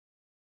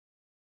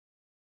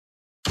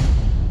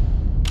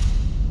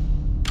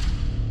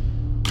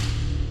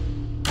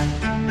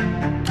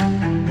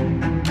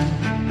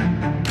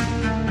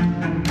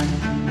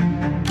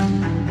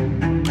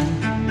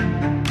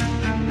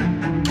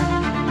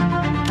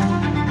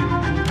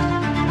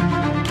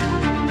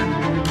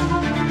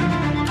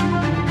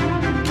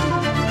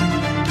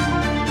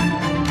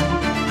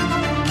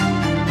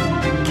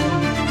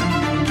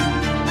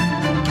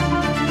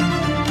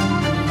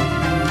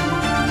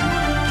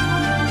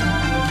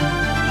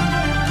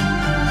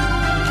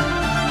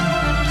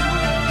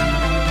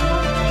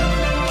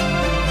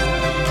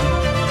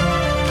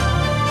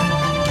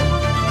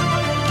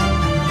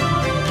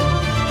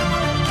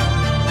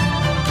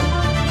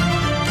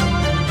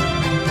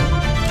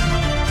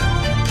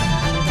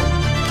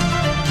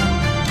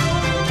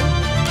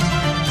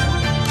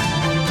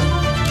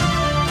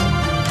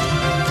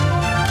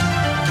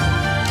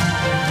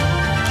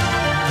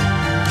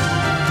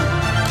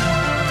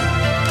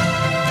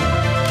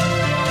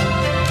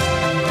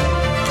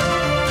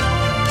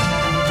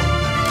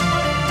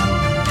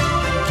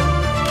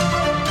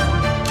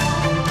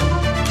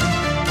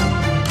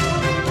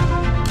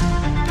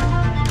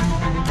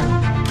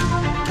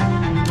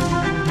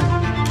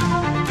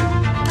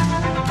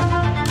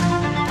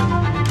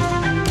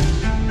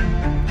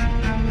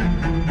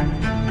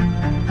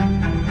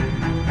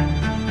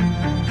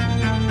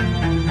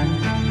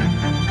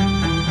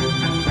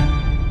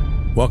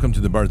Welcome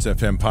to the Bards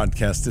FM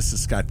podcast. This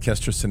is Scott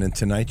Kesterson, and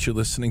tonight you're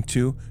listening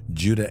to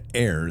Judah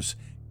Ayers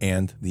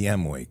and the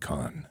Amway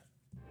Con.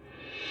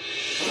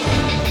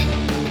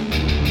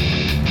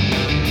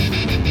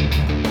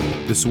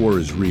 This war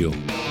is real.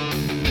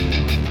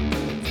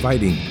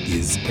 Fighting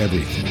is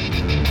everything.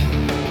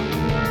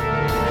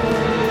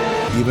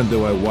 Even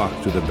though I walk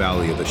through the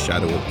valley of the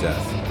shadow of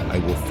death, I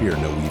will fear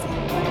no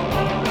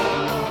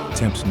evil.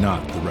 Tempt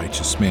not the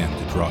righteous man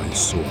to draw his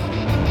sword.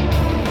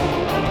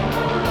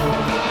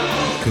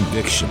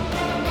 Conviction,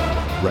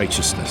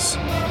 righteousness,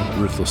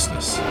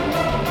 ruthlessness.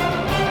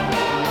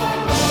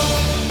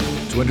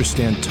 To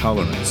understand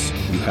tolerance,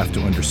 you have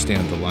to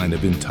understand the line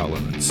of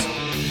intolerance.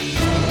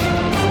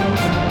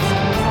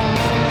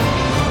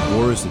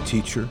 War is the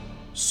teacher,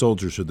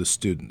 soldiers are the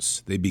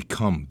students. They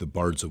become the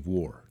bards of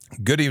war.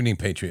 Good evening,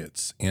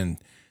 Patriots. And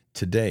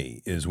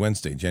today is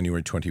Wednesday,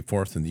 January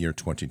 24th in the year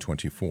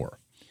 2024.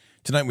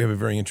 Tonight we have a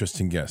very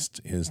interesting guest.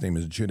 His name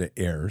is Judah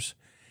Ayers.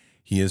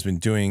 He used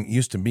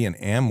to be an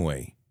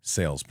Amway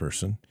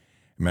salesperson,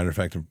 a matter of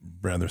fact, a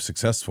rather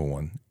successful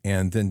one,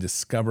 and then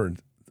discovered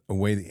a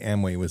way the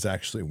Amway was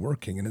actually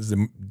working. And as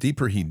the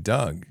deeper he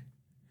dug,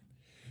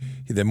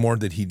 the more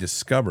that he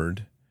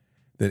discovered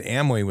that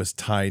Amway was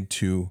tied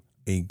to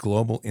a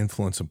global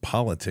influence of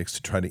politics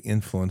to try to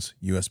influence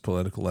U.S.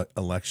 political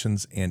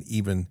elections and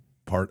even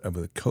part of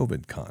the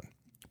COVID con.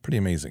 Pretty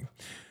amazing.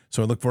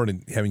 So I look forward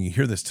to having you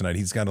hear this tonight.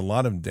 He's got a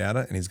lot of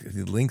data, and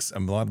he links a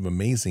lot of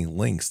amazing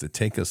links that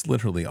take us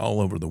literally all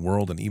over the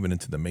world and even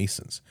into the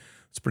Masons.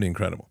 It's pretty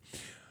incredible.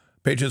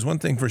 Patriots, one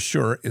thing for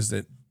sure is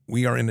that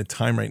we are in a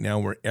time right now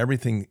where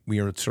everything we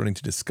are starting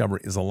to discover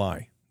is a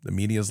lie. The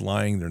media is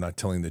lying. They're not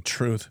telling the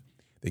truth.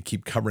 They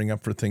keep covering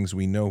up for things.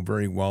 We know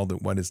very well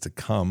that what is to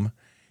come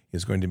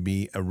is going to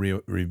be a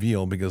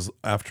reveal, because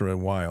after a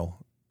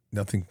while,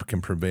 nothing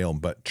can prevail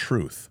but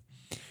truth.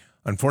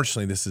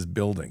 Unfortunately, this is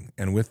building,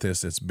 and with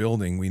this, it's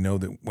building. We know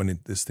that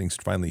when this thing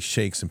finally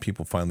shakes and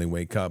people finally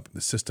wake up,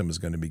 the system is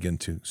going to begin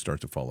to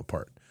start to fall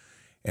apart,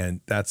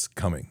 and that's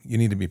coming. You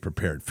need to be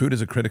prepared. Food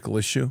is a critical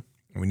issue,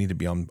 and we need to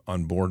be on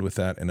board with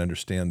that and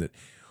understand that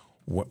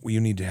what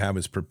you need to have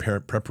is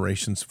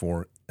preparations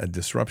for a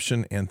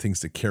disruption and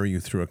things to carry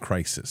you through a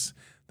crisis.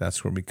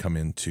 That's where we come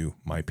into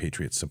My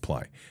Patriot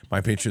Supply.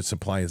 My Patriot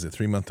Supply is a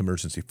 3-month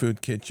emergency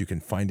food kit. You can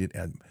find it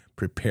at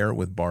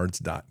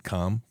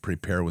preparewithbards.com,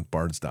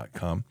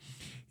 preparewithbards.com.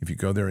 If you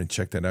go there and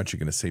check that out, you're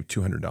going to save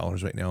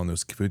 $200 right now on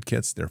those food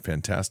kits. They're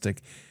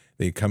fantastic.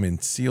 They come in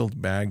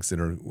sealed bags that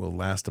will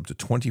last up to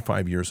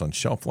 25 years on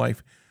shelf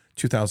life,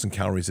 2,000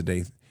 calories a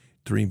day,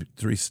 three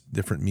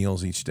different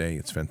meals each day.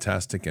 It's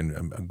fantastic, and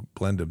a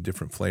blend of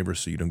different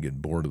flavors so you don't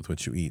get bored with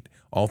what you eat.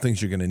 All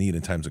things you're going to need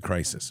in times of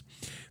crisis.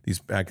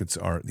 These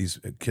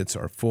kits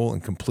are full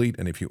and complete,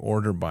 and if you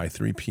order by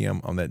 3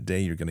 p.m. on that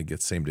day, you're going to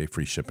get same-day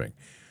free shipping.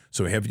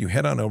 So have you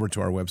head on over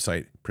to our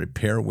website,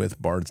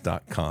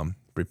 preparewithbards.com,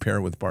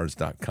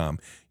 preparewithbards.com.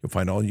 You'll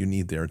find all you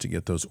need there to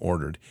get those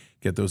ordered,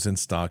 get those in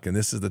stock, and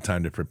this is the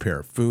time to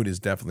prepare. Food is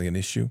definitely an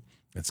issue.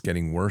 It's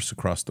getting worse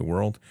across the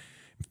world.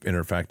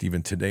 In fact,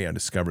 even today, I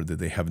discovered that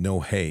they have no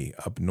hay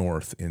up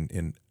north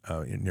in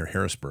near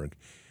Harrisburg,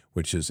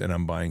 and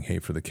I'm buying hay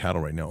for the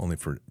cattle right now only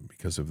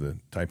because of the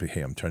type of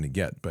hay I'm trying to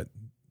get. But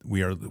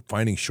we are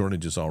finding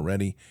shortages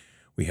already.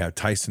 We have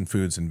Tyson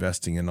Foods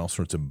investing in all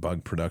sorts of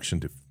bug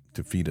production to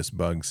feed us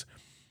bugs.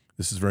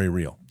 This is very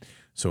real.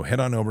 So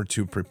head on over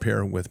to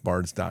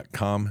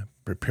preparewithbards.com.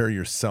 Prepare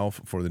yourself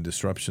for the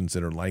disruptions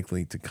that are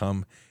likely to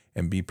come,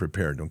 and be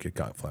prepared. Don't get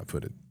caught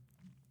flat-footed.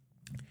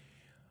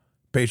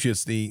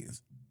 Patriots, the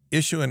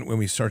issue when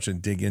we start to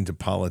dig into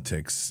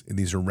politics,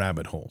 these are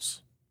rabbit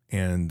holes.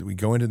 And we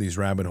go into these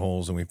rabbit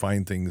holes and we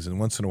find things, and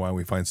once in a while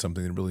we find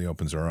something that really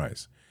opens our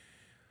eyes.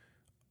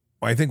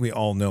 I think we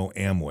all know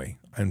Amway.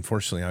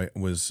 Unfortunately, I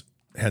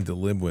had to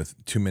live with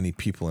too many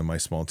people in my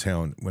small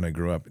town when I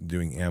grew up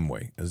doing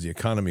Amway. As the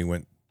economy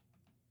went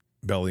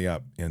belly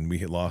up and we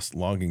had lost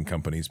logging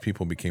companies,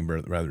 people became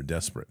rather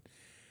desperate.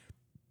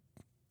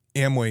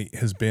 Amway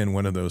has been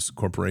one of those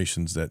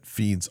corporations that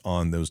feeds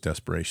on those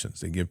desperations.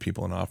 They give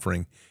people an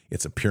offering.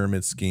 It's a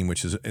pyramid scheme,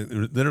 which is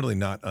literally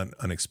not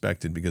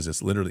unexpected, because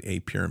it's literally a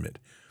pyramid.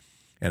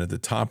 And at the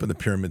top of the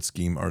pyramid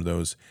scheme are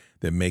those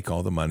that make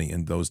all the money,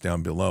 and those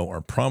down below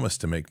are promised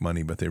to make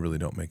money, but they really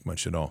don't make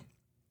much at all.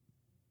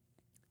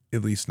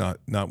 At least not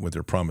what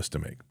they're promised to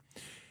make.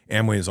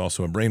 Amway is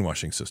also a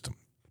brainwashing system.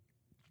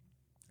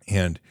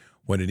 And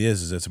what it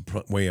is it's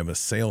a way of a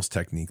sales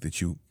technique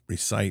that you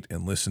recite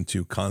and listen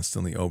to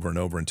constantly over and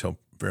over until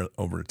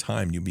over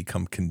time you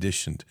become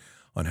conditioned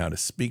on how to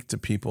speak to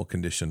people,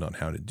 conditioned on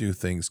how to do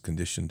things,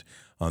 conditioned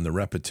on the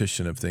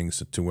repetition of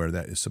things to where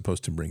that is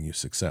supposed to bring you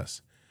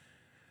success.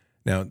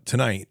 Now,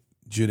 tonight,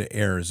 Judah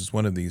Ayers is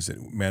one of these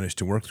that managed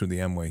to work through the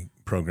Amway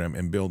program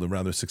and build a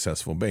rather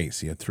successful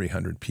base. He had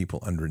 300 people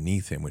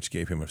underneath him, which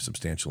gave him a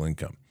substantial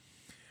income.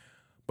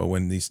 But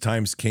when these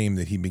times came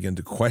that he began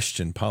to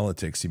question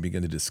politics, he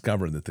began to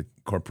discover that the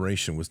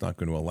corporation was not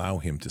going to allow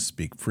him to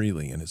speak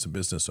freely, and as a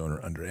business owner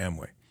under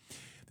Amway.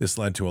 This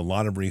led to a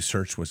lot of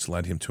research, which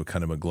led him to a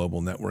kind of a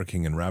global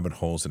networking and rabbit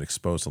holes that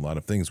exposed a lot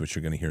of things, which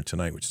you're going to hear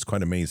tonight, which is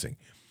quite amazing.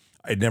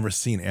 I'd never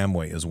seen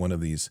Amway as one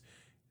of these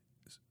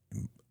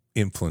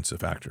influence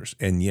factors.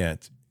 And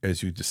yet,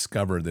 as you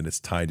discover that it's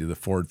tied to the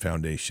Ford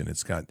Foundation,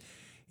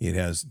 it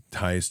has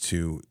ties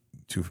to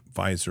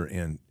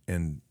Pfizer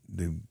and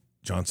the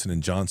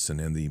Johnson & Johnson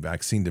and the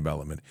vaccine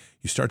development,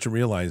 you start to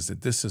realize that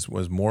this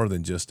was more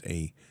than just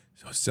a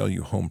sell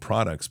you home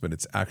products, but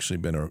it's actually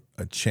been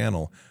a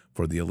channel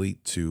for the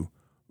elite to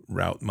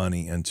route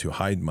money and to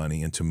hide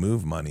money and to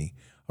move money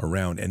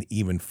around, and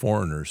even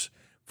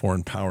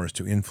foreign powers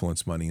to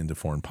influence money into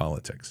foreign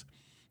politics,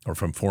 or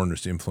from foreigners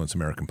to influence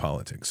American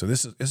politics. So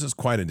this is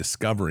quite a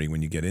discovery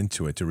when you get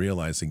into it, to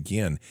realize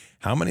again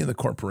how many of the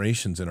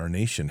corporations in our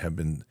nation have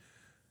been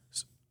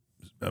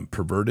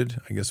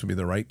perverted, I guess would be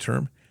the right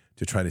term,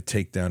 to try to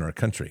take down our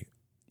country.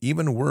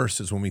 Even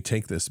worse is when we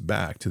take this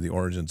back to the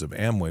origins of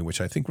Amway, which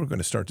I think we're going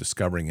to start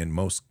discovering in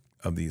most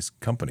of these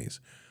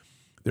companies.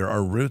 There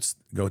are roots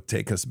that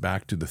take us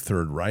back to the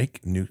Third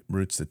Reich, new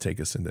roots that take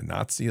us into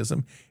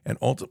Nazism, and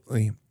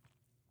ultimately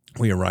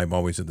we arrive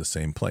always at the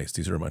same place.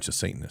 These are a bunch of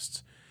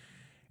Satanists.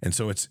 And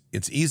so it's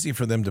easy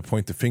for them to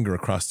point the finger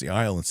across the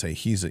aisle and say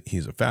he's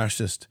a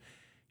fascist,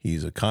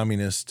 he's a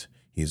communist,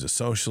 he's a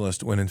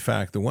socialist, when in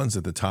fact the ones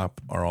at the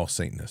top are all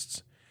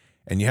Satanists.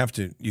 And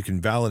you can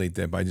validate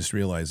that by just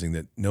realizing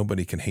that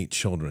nobody can hate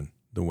children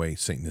the way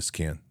Satanists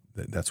can.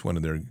 That's one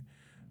of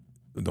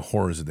the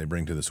horrors that they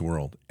bring to this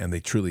world. And they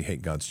truly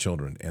hate God's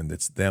children. And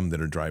it's them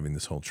that are driving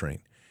this whole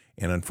train.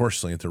 And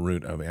unfortunately, at the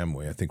root of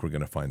Amway, I think we're going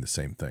to find the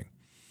same thing.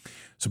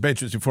 So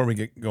Patriots, before we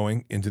get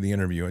going into the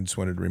interview, I just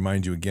wanted to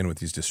remind you again with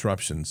these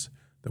disruptions,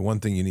 the one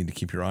thing you need to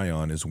keep your eye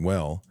on as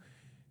well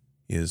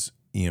is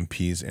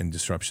EMPs and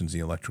disruptions in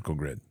the electrical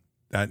grid.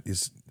 That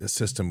is a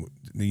system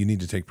you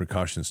need to take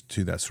precautions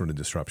to that sort of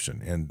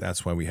disruption. And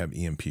that's why we have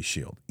EMP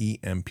Shield,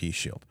 EMP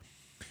Shield.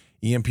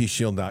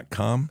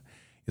 EMPshield.com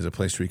is a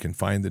place where you can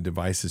find the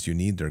devices you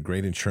need. They're a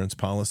great insurance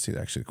policy,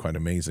 actually quite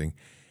amazing,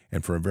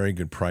 and for a very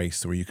good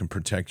price, where you can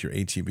protect your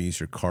ATVs,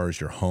 your cars,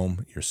 your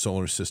home, your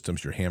solar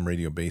systems, your ham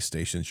radio base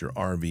stations, your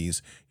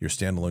RVs, your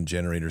standalone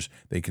generators.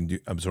 They can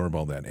absorb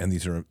all that. And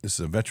this is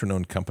a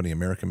veteran-owned company,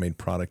 American-made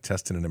product,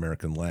 tested in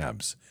American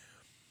labs.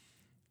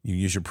 You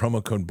use your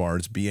promo code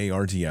BARDS,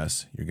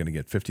 BARDS. You're going to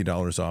get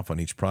 $50 off on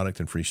each product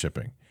and free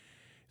shipping.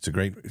 It's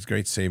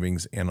great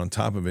savings. And on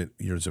top of it,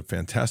 there's a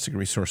fantastic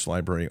resource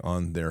library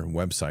on their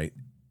website,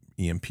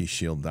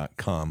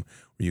 EMPshield.com,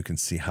 where you can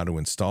see how to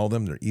install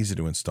them. They're easy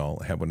to install.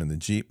 I have one in the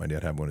Jeep. My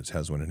dad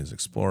has one in his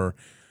Explorer.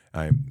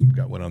 I've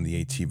got one on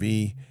the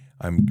ATV.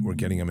 We're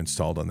getting them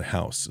installed on the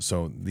house.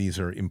 So these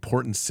are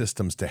important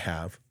systems to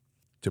have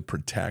to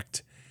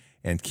protect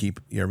and keep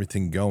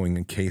everything going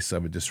in case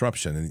of a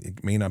disruption. And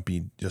it may not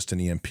be just an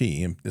EMP.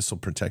 This will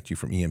protect you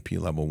from EMP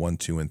level 1,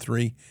 2, and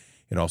 3.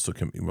 It also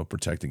will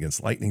protect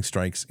against lightning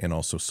strikes and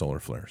also solar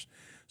flares.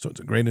 So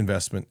it's a great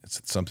investment.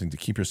 It's something to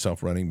keep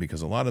yourself running,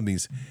 because a lot of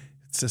these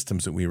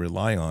systems that we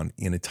rely on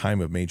in a time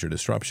of major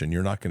disruption,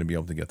 you're not going to be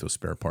able to get those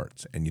spare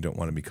parts, and you don't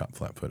want to be caught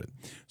flat-footed.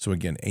 So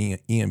again,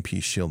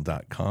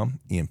 EMPshield.com,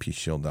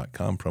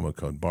 EMPshield.com, promo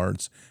code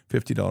BARDS,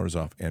 $50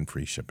 off and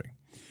free shipping.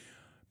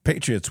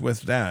 Patriots,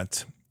 with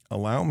that,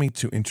 allow me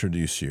to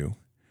introduce you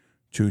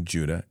to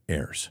Judah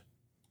Ayers.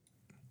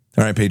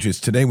 All right,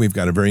 Patriots, today we've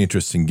got a very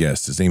interesting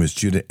guest. His name is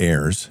Judah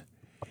Ayers,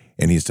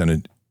 and he's done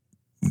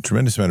a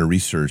tremendous amount of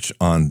research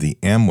on the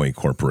Amway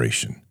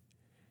Corporation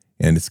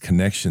and its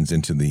connections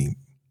into the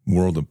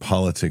world of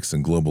politics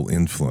and global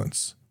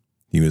influence.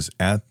 He was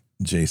at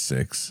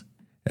J6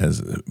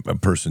 as a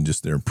person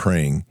just there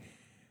praying,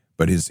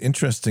 but it's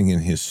interesting in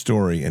his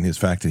story and his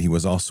fact that he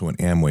was also an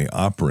Amway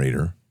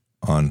operator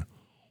on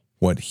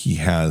what he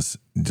has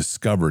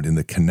discovered in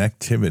the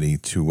connectivity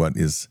to what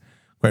is,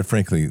 quite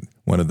frankly,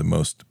 one of the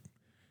most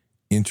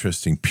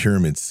interesting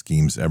pyramid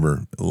schemes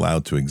ever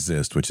allowed to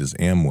exist, which is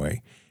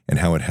Amway, and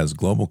how it has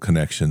global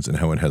connections and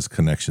how it has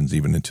connections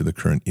even into the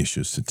current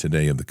issues to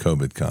today of the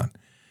COVID con.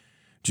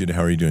 Judah,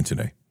 how are you doing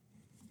today?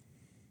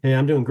 Hey,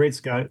 I'm doing great,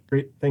 Scott.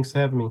 Great. Thanks for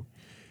having me.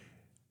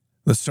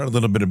 Let's start a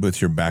little bit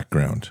with your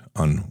background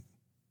on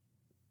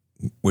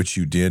what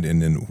you did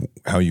and then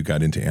how you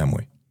got into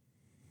Amway.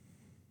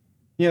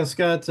 Yeah,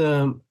 Scott,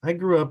 I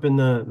grew up in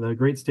the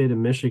great state of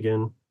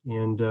Michigan,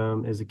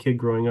 and as a kid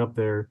growing up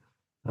there,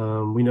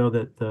 we know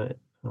that the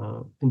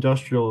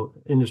industrial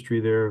industry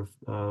there of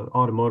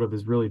automotive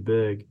is really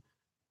big.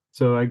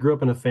 So I grew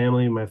up in a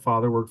family. My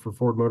father worked for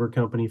Ford Motor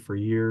Company for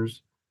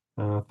years,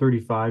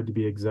 35 to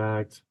be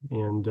exact,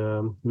 and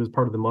he was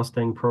part of the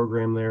Mustang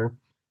program there.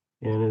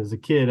 And as a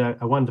kid,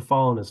 I wanted to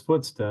follow in his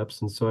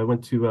footsteps, and so I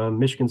went to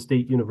Michigan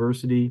State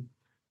University.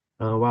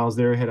 While I was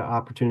there, I had an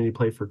opportunity to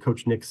play for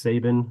Coach Nick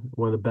Saban,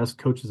 one of the best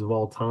coaches of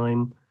all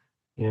time,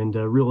 and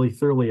really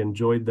thoroughly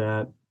enjoyed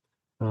that.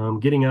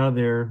 Getting out of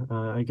there,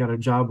 I got a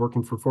job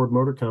working for Ford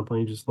Motor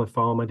Company, just like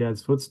follow my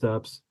dad's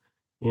footsteps.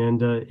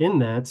 And in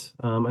that,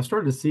 I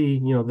started to see,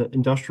 the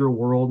industrial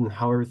world and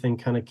how everything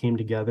kind of came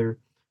together.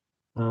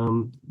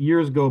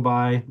 Years go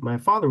by. My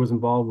father was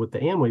involved with the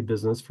Amway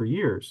business for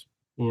years.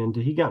 And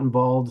he got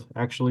involved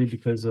actually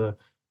because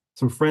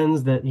some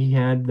friends that he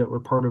had that were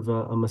part of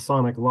a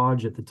Masonic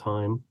lodge at the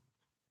time.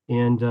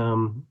 And,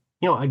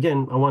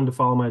 again, I wanted to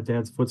follow my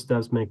dad's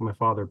footsteps, make my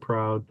father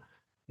proud.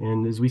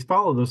 And as we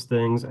follow those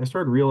things, I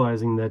started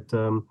realizing that,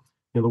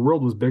 the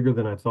world was bigger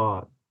than I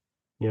thought.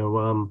 You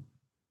know,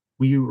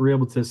 we were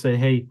able to say,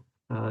 hey,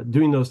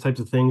 doing those types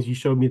of things, you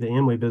showed me the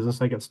Amway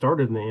business. I got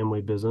started in the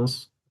Amway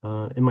business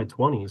in my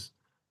 20s.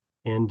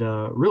 And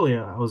really,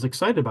 I was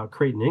excited about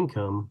creating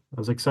income. I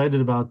was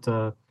excited about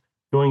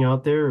going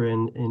out there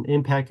and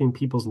impacting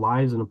people's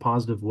lives in a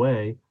positive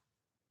way.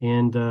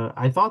 And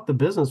I thought the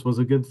business was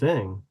a good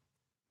thing.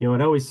 I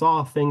always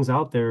saw things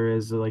out there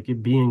as like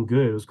it being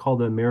good. It was called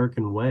the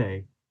American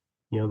way.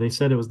 They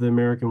said it was the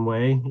American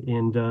way.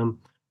 And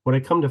what I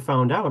come to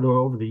found out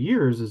over the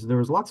years is there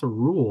was lots of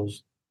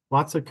rules,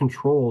 lots of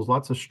controls,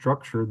 lots of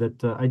structure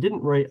that I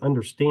didn't really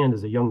understand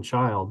as a young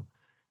child.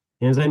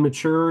 And as I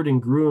matured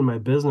and grew in my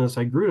business,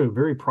 I grew to a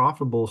very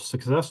profitable,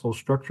 successful,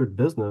 structured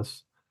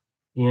business.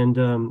 And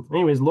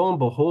anyways, lo and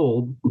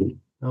behold,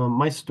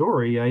 my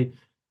story, I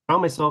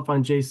found myself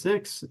on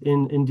J6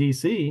 in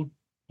DC.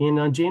 And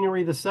on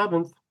January the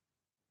 7th,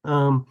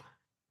 um,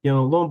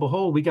 lo and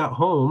behold, we got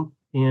home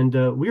and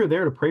we were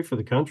there to pray for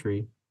the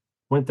country.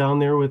 Went down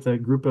there with a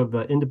group of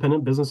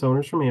independent business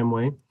owners from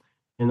Amway.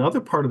 And the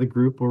other part of the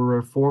group were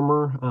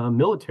former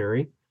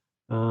military.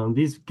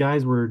 These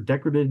guys were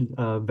decorated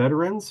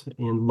veterans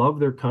and loved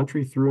their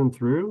country through and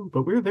through,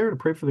 but we were there to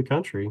pray for the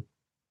country.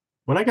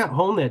 When I got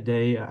home that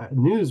day,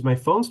 my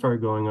phone started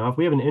going off.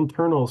 We have an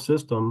internal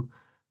system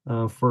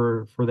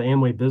for the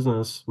Amway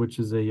business, which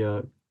is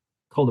a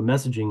called a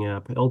messaging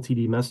app,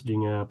 LTD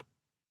messaging app.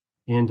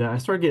 And I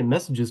started getting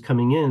messages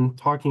coming in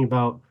talking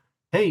about,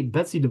 hey,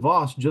 Betsy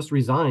DeVos just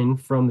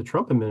resigned from the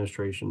Trump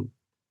administration.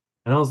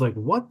 And I was like,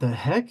 what the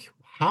heck?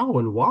 How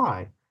and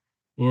why?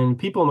 And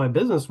people in my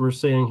business were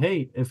saying,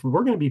 hey, if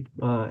we're going to be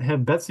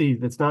have Betsy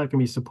that's not going to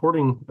be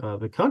supporting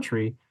the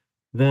country,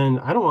 then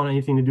I don't want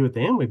anything to do with the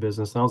Amway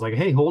business. And I was like,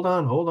 hey, hold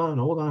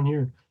on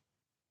here.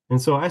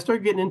 And so I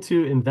started getting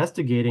into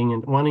investigating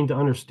and wanting to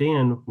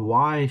understand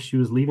why she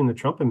was leaving the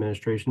Trump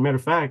administration. Matter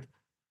of fact,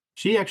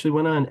 she actually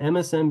went on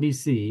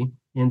MSNBC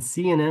and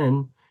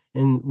CNN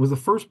and was the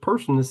first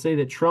person to say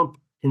that Trump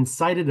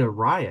incited a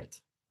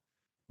riot.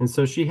 And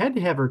so she had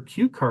to have her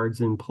cue cards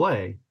in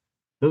play.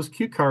 Those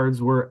cue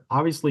cards were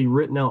obviously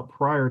written out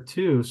prior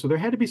to, so there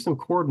had to be some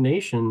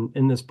coordination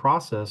in this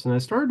process. And I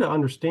started to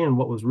understand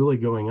what was really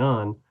going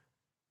on.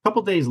 A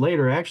couple days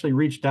later, I actually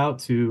reached out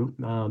to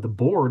the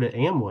board at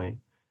Amway.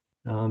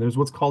 There's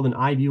what's called an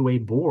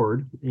IBUA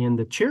board, and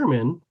the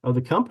chairman of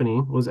the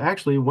company was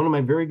actually one of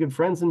my very good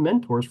friends and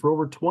mentors for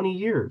over 20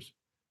 years.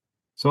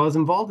 So I was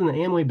involved in the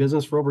Amway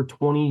business for over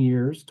 20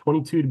 years,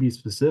 22 to be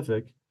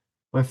specific.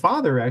 My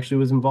father actually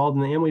was involved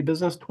in the Amway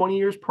business 20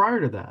 years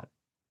prior to that.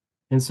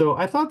 And so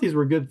I thought these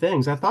were good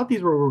things. I thought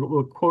these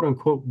were quote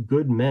unquote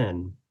good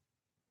men.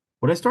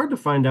 What I started to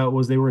find out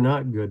was they were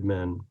not good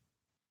men.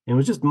 It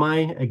was just my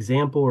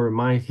example or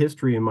my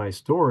history and my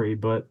story.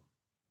 But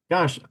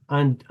gosh,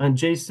 on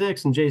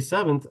J6 and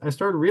J7th, I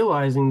started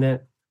realizing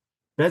that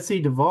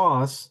Betsy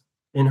DeVos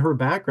and her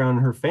background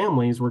and her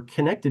families were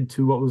connected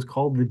to what was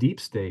called the deep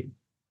state.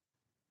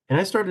 And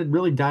I started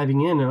really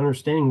diving in and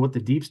understanding what the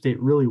deep state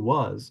really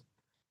was.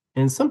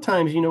 And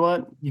sometimes, you know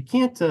what, you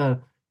can't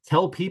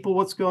tell people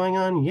what's going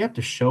on, you have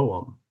to show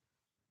them.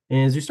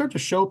 And as you start to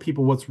show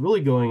people what's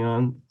really going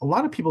on, a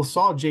lot of people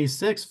saw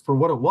J6 for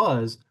what it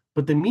was,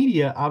 but the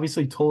media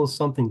obviously told us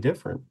something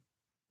different.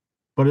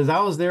 But as I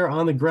was there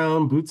on the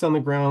ground, boots on the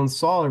ground,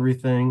 saw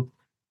everything,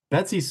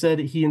 Betsy said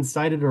he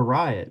incited a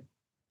riot,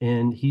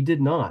 and he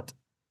did not.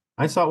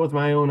 I saw it with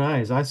my own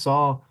eyes. I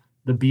saw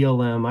the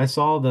BLM. I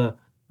saw the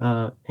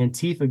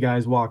Antifa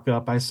guys walk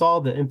up. I saw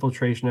the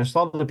infiltration. I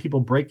saw the people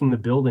breaking the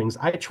buildings.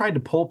 I tried to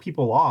pull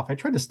people off. I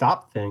tried to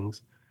stop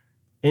things.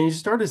 And you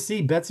start to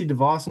see Betsy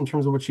DeVos in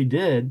terms of what she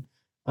did.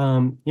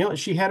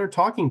 She had her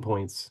talking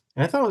points.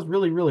 And I thought it was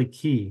really, really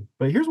key.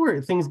 But here's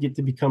where things get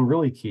to become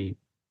really key.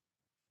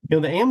 The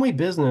Amway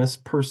business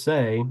per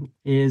se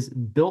is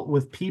built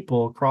with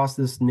people across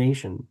this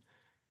nation.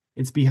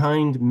 It's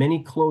behind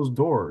many closed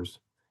doors.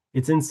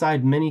 It's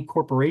inside many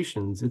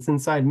corporations. It's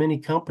inside many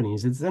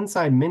companies. It's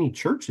inside many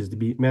churches, to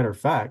be matter of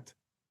fact.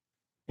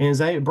 And as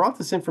I brought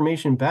this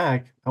information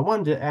back, I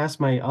wanted to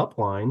ask my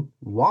upline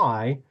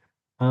why,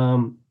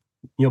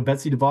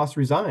 Betsy DeVos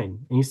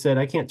resigned. And he said,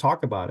 I can't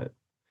talk about it.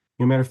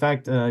 Matter of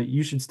fact,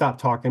 you should stop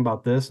talking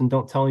about this and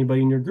don't tell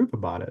anybody in your group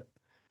about it.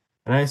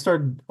 And I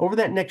started over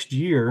that next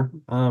year,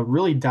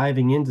 really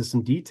diving into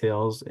some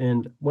details.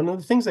 And one of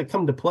the things that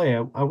come to play,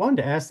 I wanted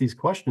to ask these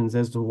questions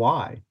as to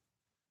why.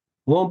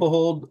 Lo and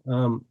behold,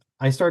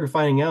 I started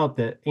finding out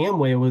that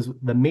Amway was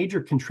the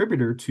major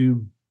contributor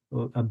to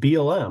a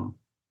BLM.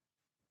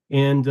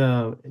 And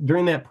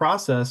during that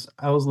process,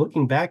 I was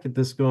looking back at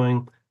this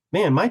going,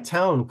 man, my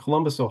town,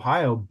 Columbus,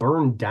 Ohio,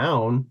 burned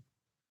down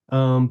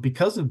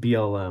because of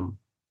BLM.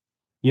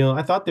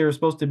 I thought they were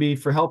supposed to be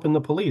for helping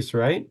the police,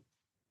 right?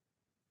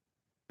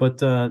 But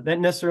that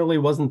necessarily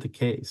wasn't the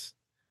case.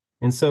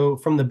 And so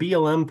from the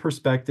BLM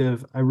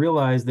perspective, I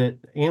realized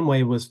that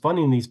Amway was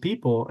funding these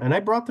people, and I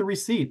brought the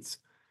receipts.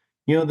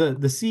 The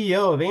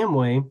CEO of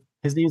Amway,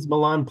 his name is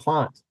Milan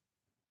Plant.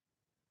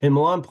 And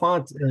Milan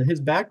Plant, his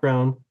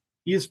background,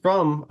 he is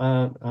from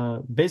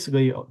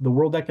basically the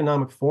World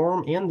Economic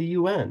Forum and the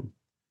UN.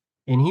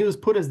 And he was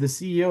put as the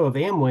CEO of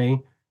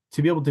Amway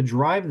to be able to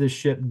drive this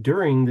ship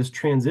during this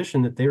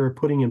transition that they were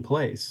putting in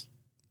place.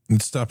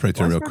 Let's stop right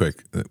there real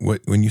quick.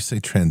 When you say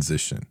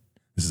transition,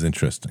 this is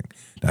interesting.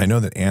 Now, I know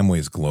that Amway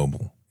is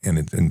global,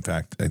 and in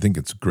fact, I think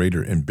it's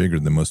greater and bigger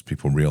than most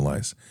people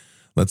realize.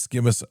 Let's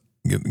give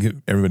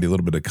everybody a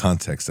little bit of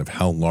context of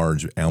how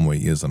large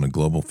Amway is on a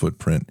global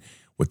footprint,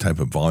 what type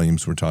of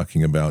volumes we're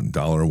talking about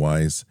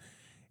dollar-wise,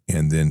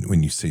 and then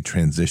when you say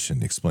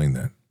transition, explain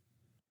that.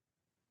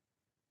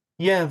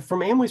 Yeah, from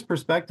Amway's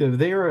perspective,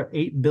 they are an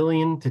 $8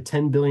 billion to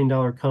 $10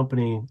 billion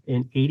company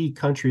in 80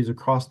 countries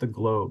across the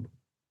globe.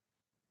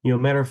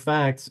 Matter of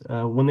fact,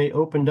 when they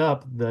opened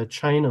up the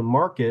China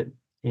market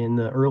in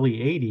the early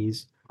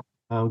 80s,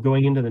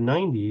 going into the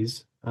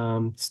 90s,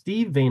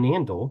 Steve Van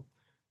Andel,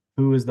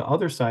 who is the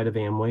other side of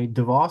Amway,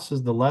 DeVos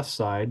is the left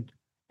side,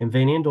 and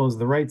Van Andel is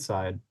the right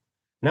side.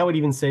 And I would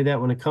even say that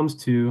when it comes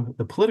to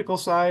the political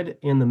side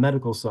and the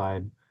medical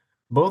side,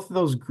 both of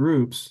those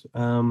groups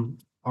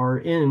are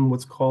in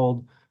what's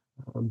called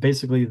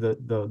basically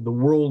the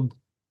world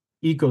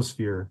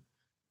ecosphere.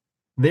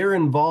 They're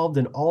involved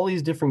in all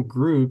these different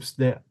groups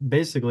that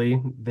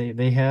basically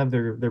they have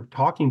their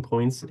talking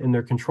points and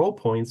their control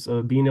points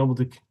of being able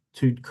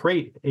to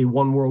create a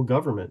one world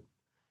government.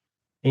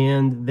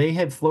 And they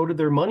had floated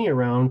their money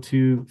around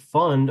to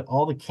fund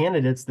all the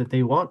candidates that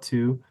they want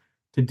to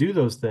do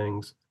those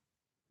things.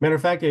 Matter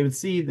of fact, I would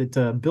see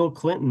that Bill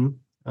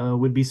Clinton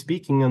would be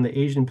speaking on the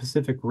Asian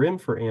Pacific Rim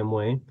for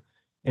Amway,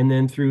 and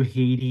then through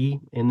Haiti,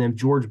 and then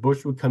George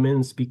Bush would come in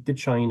and speak to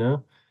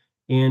China.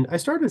 And I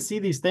started to see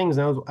these things,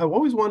 and I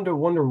always wanted to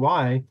wonder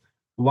why.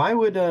 Why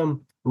would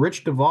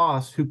Rich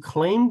DeVos, who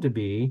claimed to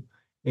be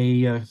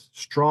a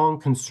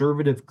strong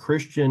conservative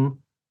Christian,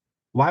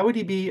 why would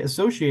he be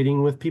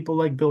associating with people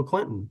like Bill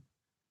Clinton?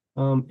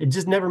 It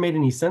just never made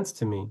any sense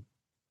to me.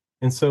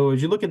 And so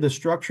as you look at the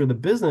structure of the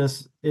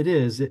business, it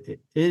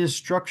is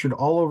structured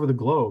all over the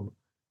globe.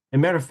 As a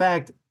matter of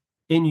fact,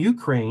 in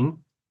Ukraine,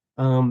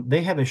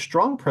 they have a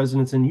strong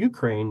presence in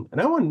Ukraine. And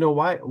I want to know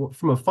why,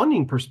 from a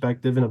funding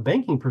perspective and a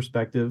banking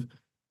perspective,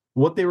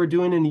 what they were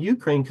doing in the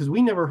Ukraine, because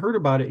we never heard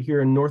about it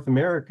here in North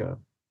America.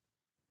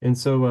 And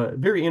so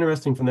very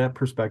interesting from that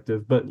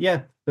perspective. But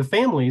yeah, the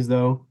families,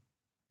 though,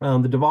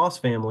 the DeVos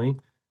family,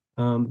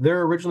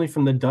 they're originally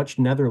from the Dutch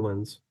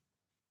Netherlands.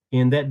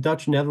 And that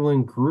Dutch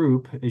Netherlands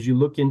group, as you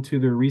look into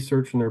their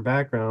research and their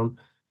background,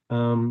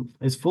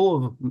 is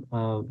full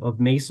of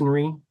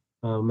Masonry,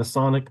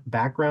 Masonic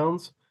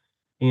backgrounds.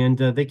 And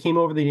they came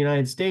over to the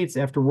United States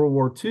after World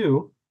War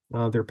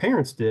II. Their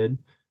parents did.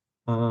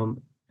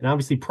 And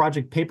obviously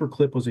Project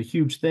Paperclip was a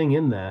huge thing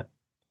in that.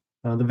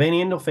 The Van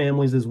Andel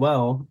families as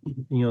well.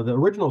 The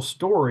original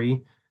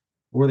story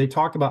where they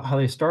talk about how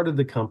they started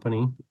the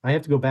company, I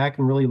have to go back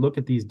and really look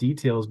at these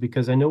details,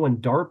 because I know when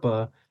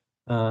DARPA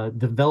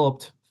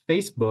developed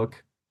Facebook,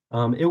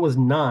 it was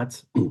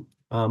not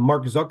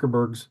Mark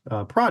Zuckerberg's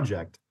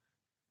project.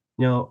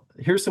 Now,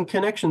 here's some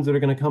connections that are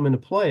going to come into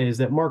play, is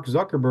that Mark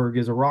Zuckerberg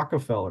is a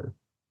Rockefeller.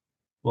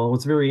 Well,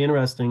 what's very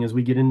interesting as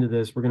we get into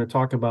this, we're going to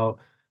talk about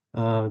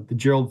the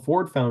Gerald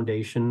Ford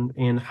Foundation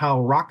and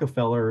how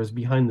Rockefeller is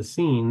behind the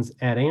scenes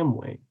at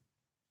Amway.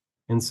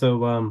 And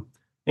so,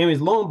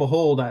 anyways, lo and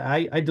behold,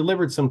 I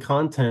delivered some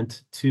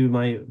content to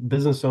my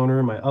business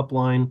owner, my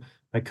upline,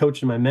 my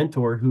coach, and my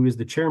mentor, who is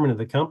the chairman of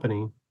the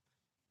company.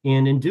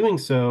 And in doing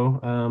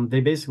so, they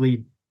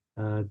basically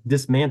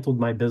dismantled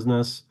my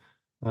business,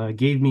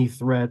 gave me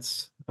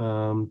threats,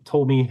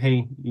 told me,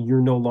 hey, you're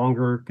no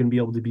longer going to be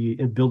able to be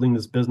building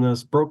this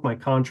business, broke my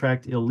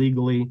contract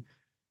illegally.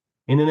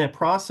 And in that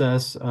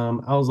process,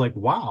 I was like,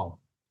 wow.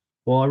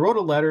 Well, I wrote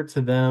a letter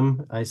to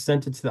them. I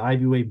sent it to the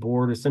Ivy Way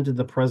board. I sent it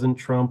to President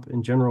Trump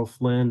and General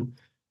Flynn.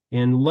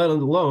 And let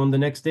alone, the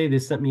next day, they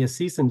sent me a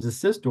cease and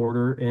desist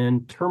order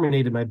and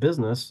terminated my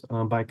business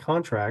by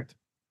contract,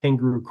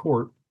 Kangaroo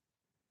Court.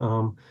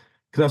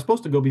 Because I was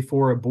supposed to go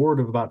before a board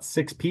of about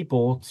 6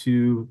 people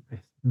to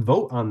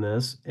vote on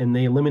this, and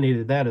they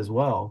eliminated that as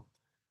well.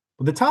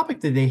 But the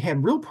topic that they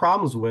had real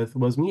problems with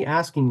was me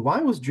asking,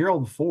 why was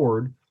Gerald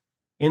Ford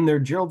and their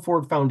Gerald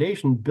Ford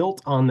Foundation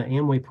built on the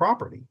Amway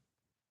property?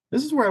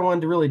 This is where I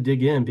wanted to really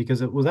dig in,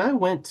 because when I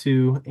went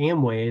to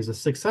Amway as a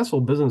successful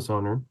business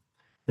owner,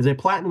 as a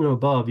platinum and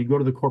above, you go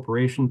to the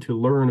corporation to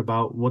learn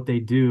about what they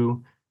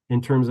do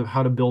in terms of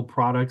how to build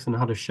products and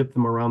how to ship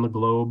them around the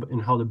globe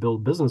and how to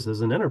build businesses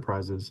and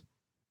enterprises.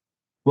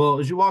 Well,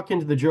 as you walk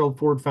into the Gerald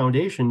Ford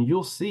Foundation,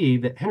 you'll see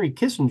that Henry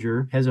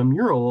Kissinger has a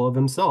mural of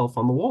himself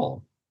on the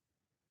wall.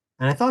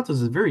 And I thought this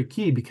was very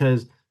key,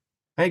 because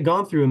I had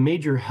gone through a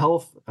major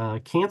health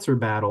cancer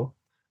battle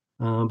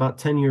about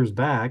 10 years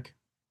back.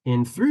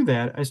 And through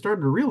that, I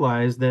started to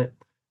realize that,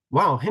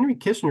 wow, Henry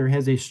Kissinger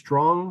has a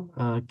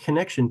strong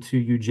connection to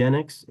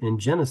eugenics and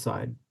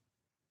genocide.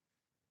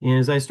 And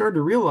as I started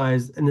to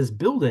realize in this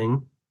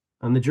building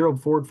on the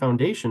Gerald Ford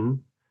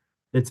Foundation,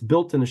 that's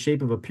built in the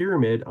shape of a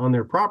pyramid on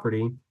their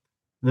property,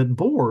 the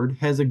board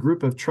has a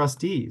group of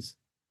trustees.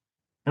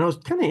 And I was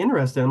kind of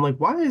interested. I'm like,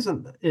 why is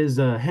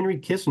Henry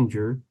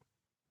Kissinger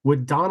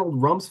with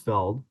Donald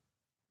Rumsfeld,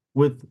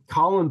 with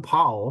Colin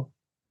Powell,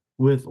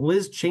 with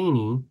Liz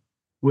Cheney,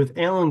 with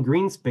Alan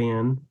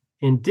Greenspan,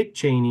 and Dick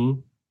Cheney,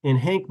 and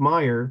Hank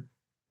Meyer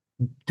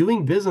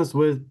doing business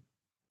with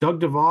Doug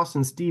DeVos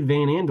and Steve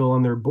Van Andel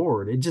on their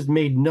board? It just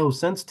made no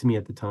sense to me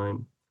at the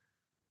time.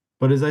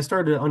 But as I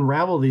started to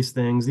unravel these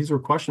things, these were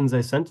questions I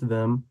sent to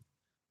them,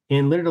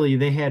 and literally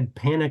they had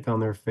panic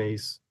on their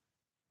face.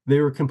 They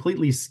were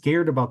completely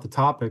scared about the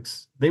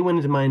topics. They went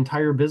into my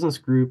entire business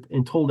group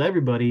and told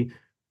everybody,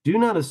 do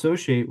not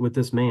associate with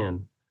this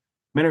man.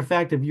 Matter of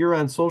fact, if you're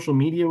on social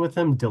media with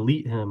him,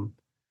 delete him.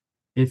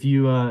 If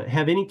you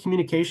have any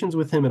communications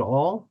with him at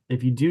all,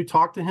 if you do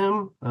talk to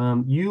him,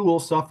 you will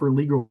suffer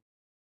legal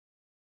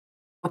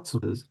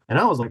consequences. And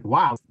I was like,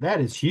 wow, that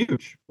is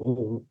huge.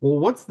 Well,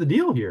 what's the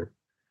deal here?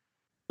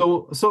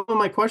 So some of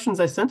my questions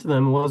I sent to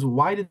them was,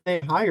 why did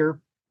they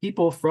hire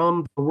people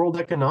from the World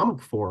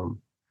Economic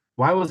Forum?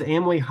 Why was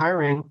Amway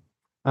hiring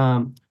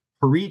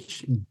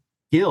Harich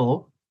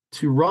Gill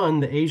to run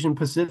the Asian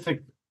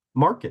Pacific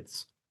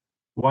markets?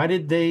 Why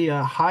did they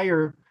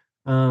hire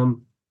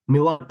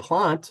Milan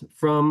Plant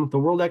from the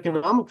World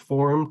Economic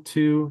Forum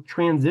to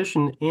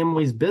transition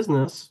Amway's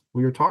business,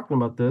 we were talking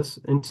about this,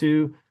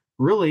 into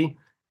really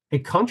a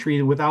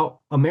country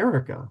without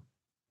America?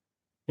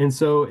 And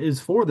so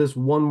is for this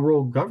one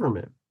world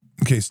government.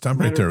 Okay, stop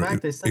right there.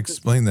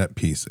 Explain that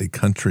piece, a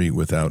country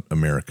without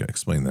America.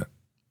 Explain that.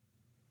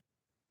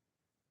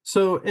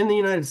 So in the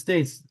United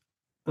States,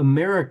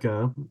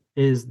 America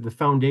is the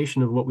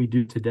foundation of what we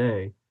do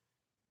today.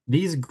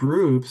 These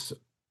groups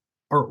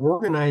are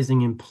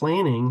organizing and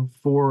planning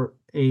for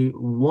a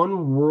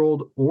one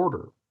world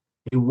order,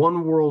 a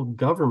one world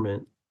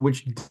government,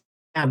 which doesn't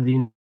have the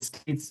United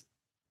States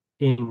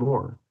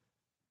anymore.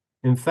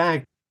 In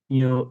fact,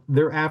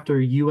 they're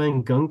after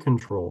UN gun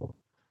control.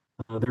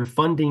 They're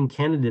funding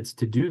candidates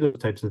to do those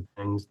types of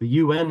things. The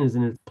UN is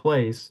in its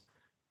place.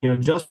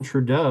 Justin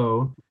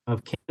Trudeau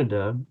of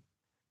Canada,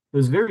 it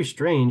was very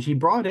strange. He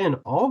brought in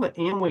all the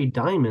Amway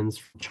diamonds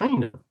from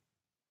China.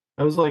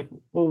 I was like,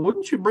 well,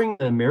 wouldn't you bring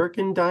the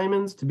American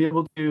diamonds to be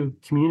able to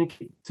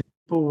communicate to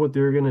people what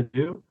they're going to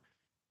do?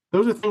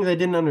 Those are things I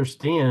didn't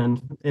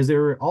understand, as they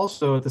were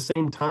also at the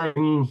same time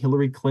bringing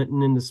Hillary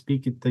Clinton in to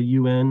speak at the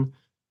UN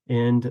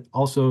and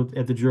also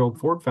at the Gerald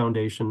Ford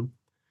Foundation.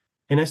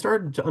 And I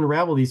started to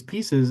unravel these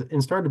pieces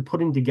and started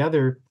putting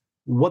together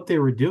what they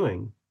were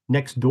doing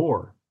next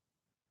door.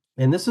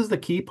 And this is the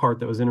key part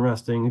that was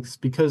interesting. It's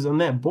because on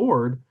that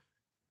board,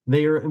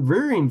 they are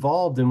very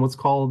involved in what's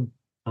called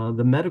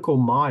the Medical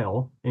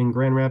Mile in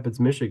Grand Rapids,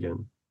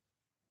 Michigan.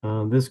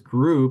 This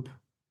group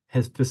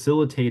has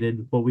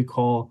facilitated what we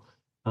call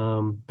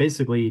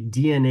basically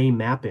DNA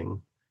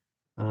mapping.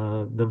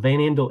 The Van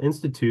Andel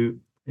Institute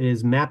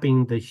is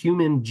mapping the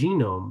human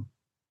genome.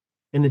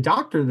 And the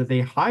doctor that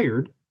they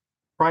hired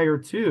prior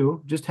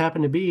to just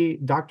happened to be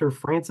Dr.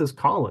 Francis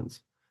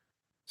Collins.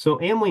 So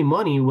Amway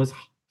money was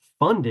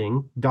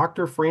funding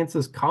Dr.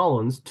 Francis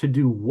Collins to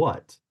do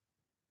what?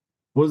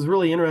 What was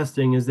really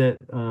interesting is that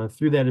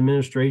through that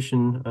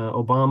administration,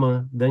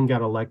 Obama then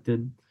got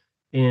elected.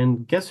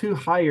 And guess who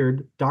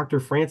hired Dr.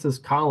 Francis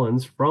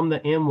Collins from the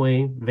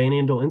Amway Van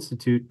Andel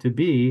Institute to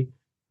be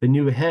the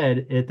new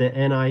head at the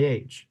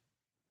NIH?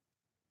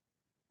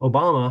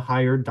 Obama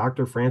hired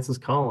Dr. Francis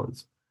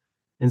Collins.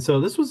 And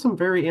so this was some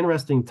very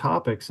interesting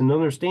topics. And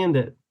understand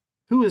that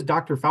who is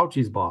Dr.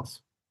 Fauci's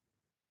boss?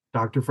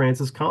 Dr.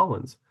 Francis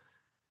Collins.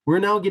 We're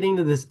now getting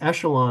to this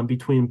echelon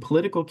between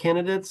political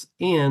candidates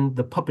and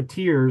the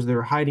puppeteers that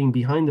are hiding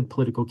behind the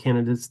political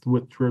candidates,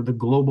 which are the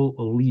global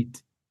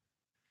elite,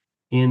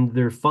 and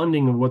their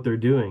funding of what they're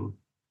doing.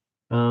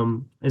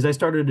 As I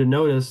started to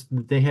notice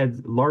that they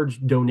had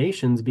large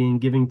donations being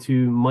given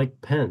to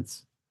Mike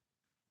Pence.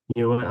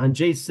 On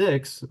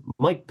J6,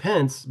 Mike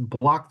Pence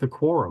blocked the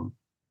quorum.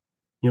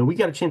 We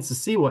got a chance to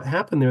see what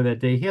happened there that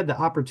day. He had the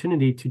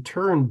opportunity to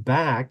turn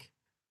back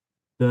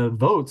the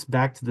votes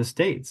back to the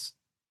states,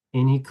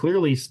 and he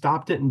clearly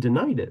stopped it and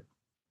denied it.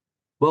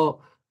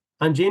 Well,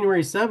 on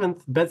January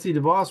 7th, Betsy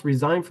DeVos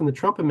resigned from the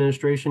Trump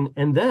administration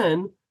and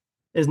then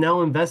is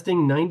now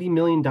investing $90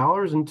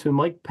 million into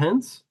Mike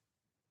Pence.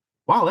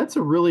 Wow, that's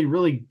a really,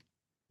 really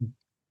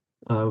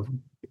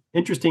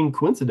interesting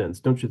coincidence,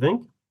 don't you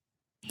think?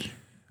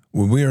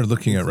 What we are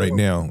looking at right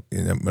now,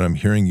 and what I'm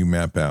hearing you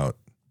map out,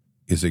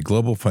 is a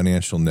global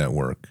financial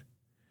network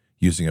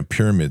using a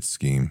pyramid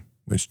scheme,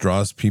 which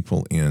draws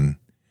people in,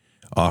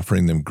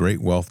 offering them great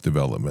wealth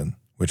development,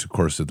 which, of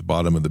course, at the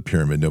bottom of the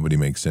pyramid, nobody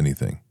makes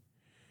anything.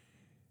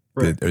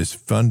 Right. That is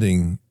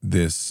funding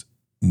this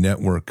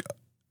network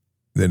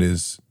that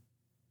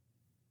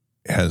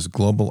has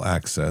global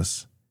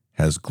access,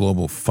 has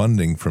global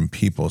funding from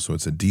people, so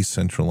it's a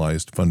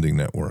decentralized funding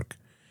network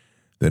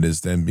that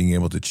is then being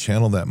able to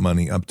channel that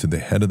money up to the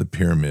head of the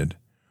pyramid,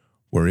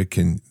 where it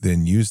can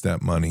then use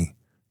that money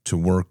to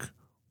work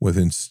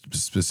within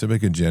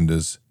specific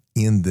agendas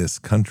in this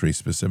country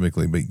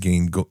specifically, but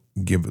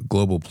give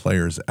global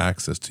players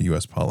access to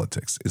U.S.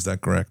 politics. Is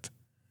that correct?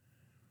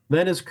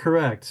 That is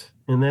correct.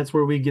 And that's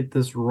where we get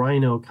this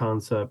rhino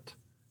concept.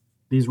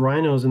 These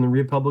rhinos in the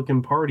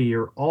Republican Party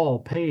are all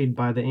paid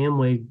by the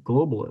Amway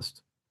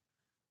globalist.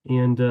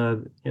 And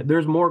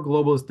there's more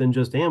globalists than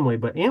just Amway,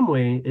 but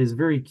Amway is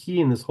very key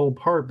in this whole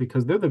part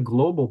because they're the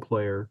global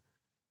player,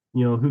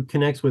 who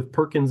connects with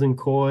Perkins and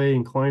Coy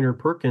and Kleiner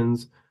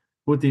Perkins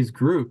with these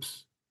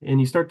groups. And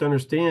you start to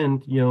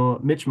understand,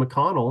 Mitch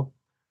McConnell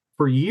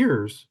for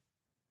years.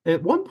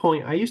 At one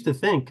point, I used to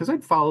think, because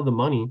I'd follow the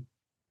money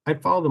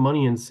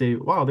and say,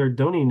 wow, they're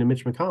donating to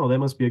Mitch McConnell. That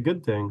must be a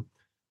good thing.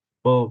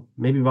 Well,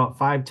 maybe about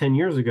 5-10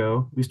 years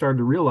ago, we started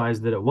to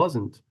realize that it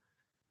wasn't.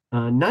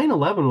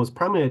 9/11 was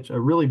probably a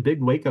really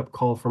big wake-up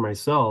call for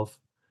myself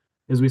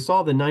as we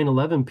saw the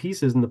 9/11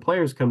 pieces and the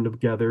players come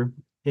together,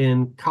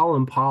 and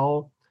Colin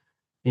Powell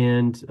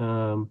and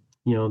the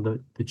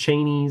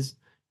Cheneys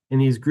and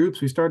these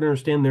groups, we started to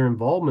understand their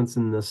involvements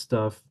in this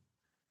stuff.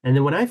 And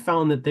then when I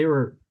found that they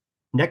were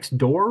next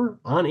door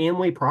on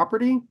Amway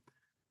property,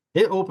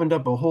 it opened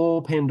up a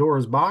whole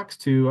Pandora's box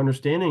to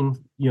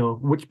understanding,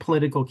 which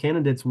political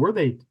candidates were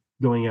they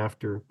going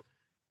after.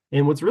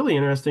 And what's really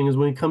interesting is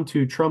when we come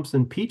to Trump's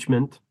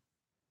impeachment,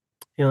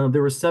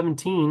 there was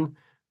 10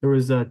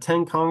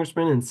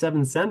 congressmen and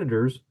 7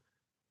 senators.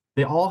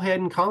 They all had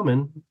in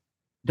common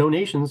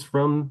donations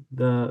from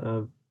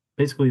the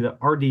basically the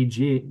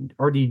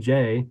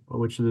RDJ,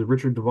 which is the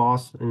Richard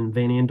DeVos and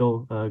Van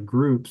Andel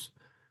groups.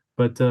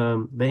 But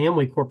the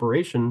Amway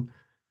Corporation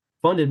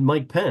funded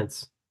Mike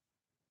Pence.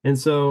 And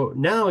so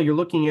now you're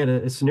looking at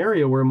a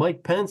scenario where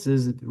Mike Pence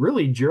is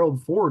really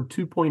Gerald Ford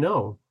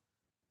 2.0.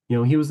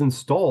 He was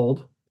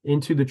installed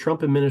into the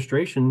Trump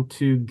administration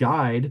to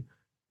guide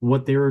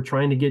what they were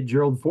trying to get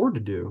Gerald Ford to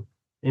do.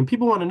 And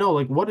people want to know,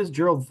 like, what is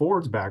Gerald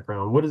Ford's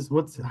background?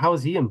 How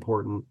is he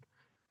important?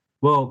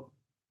 Well,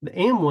 the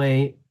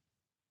Amway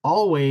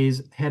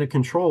always had a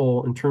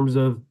control in terms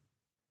of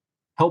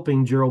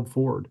helping Gerald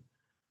Ford.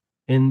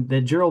 And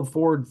the Gerald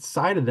Ford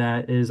side of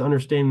that is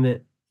understanding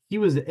that he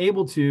was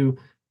able to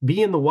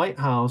be in the White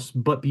House,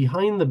 but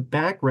behind the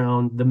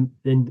background,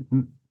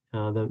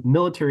 the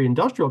military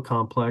industrial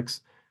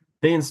complex,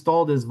 they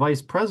installed as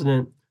vice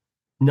president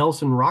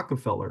Nelson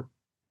Rockefeller.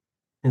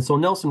 And so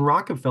Nelson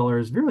Rockefeller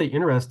is really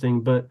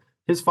interesting, but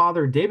his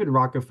father, David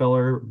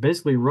Rockefeller,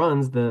 basically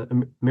runs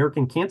the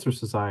American Cancer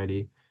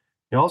Society.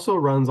 He also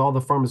runs all the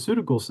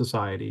pharmaceutical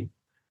society,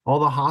 all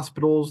the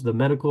hospitals, the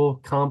medical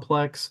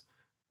complex.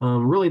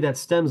 Really, that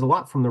stems a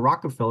lot from the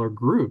Rockefeller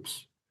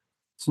groups.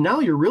 So now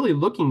you're really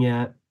looking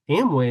at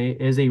Amway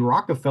as a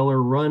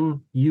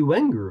Rockefeller-run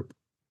UN group,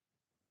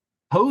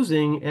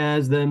 posing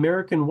as the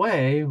American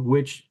way,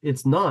 which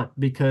it's not,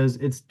 because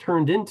it's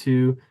turned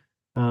into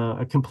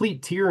a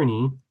complete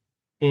tyranny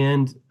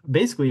and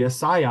basically a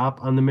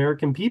psyop on the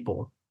American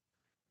people.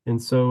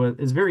 And so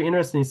it's very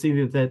interesting to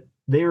see that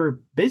they are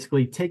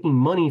basically taking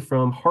money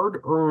from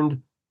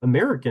hard-earned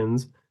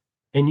Americans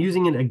and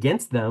using it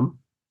against them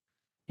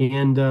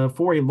and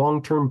for a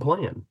long-term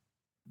plan.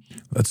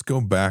 Let's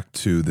go back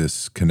to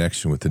this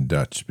connection with the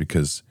Dutch,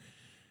 because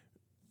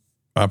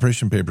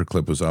Operation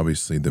Paperclip was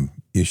obviously the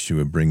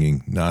issue of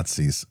bringing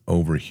Nazis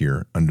over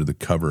here under the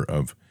cover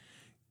of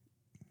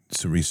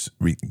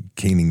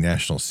retaining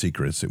national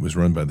secrets. It was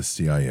run by the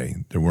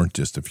CIA. There weren't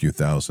just a few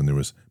thousand. There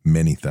was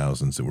many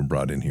thousands that were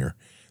brought in here.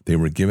 They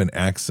were given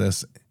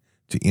access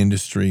to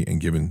industry and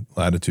given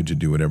latitude to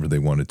do whatever they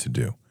wanted to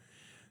do.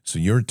 So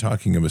you're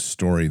talking of a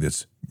story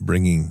that's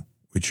bringing,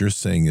 what you're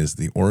saying is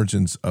the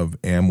origins of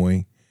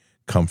Amway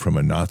come from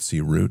a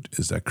Nazi root.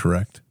 Is that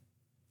correct?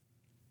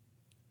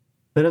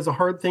 That is a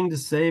hard thing to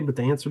say, but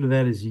the answer to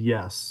that is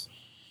yes.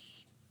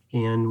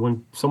 And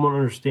when someone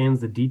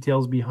understands the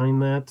details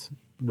behind that,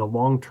 the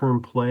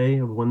long-term play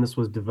of when this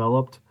was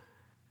developed,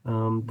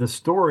 the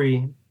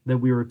story that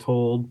we were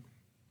told,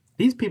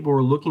 these people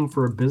were looking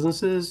for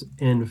businesses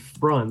and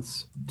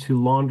fronts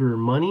to launder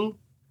money,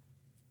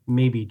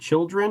 maybe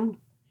children,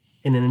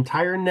 and an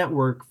entire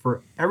network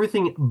for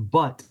everything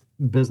but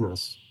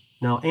business.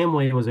 Now,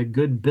 Amway was a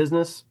good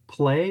business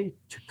play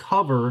to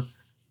cover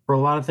for a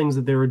lot of things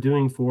that they were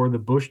doing for the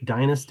Bush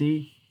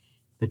dynasty,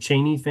 the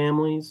Cheney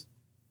families,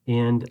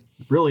 and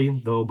really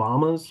the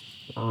Obamas,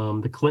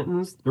 the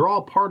Clintons. They're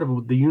all part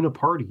of the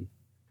Uniparty.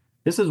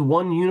 This is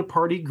one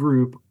Uniparty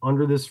group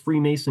under this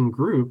Freemason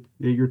group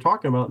that you're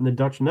talking about in the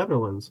Dutch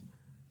Netherlands.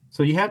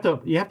 So you have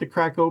to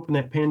crack open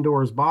that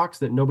Pandora's box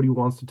that nobody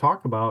wants to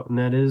talk about, and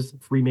that is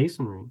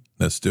Freemasonry.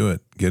 Let's do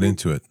it. Get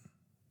into it.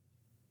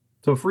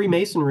 So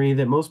Freemasonry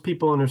that most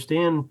people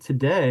understand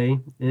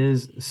today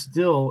is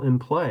still in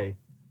play.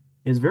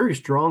 It's very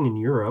strong in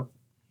Europe.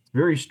 It's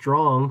very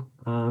strong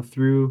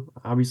through,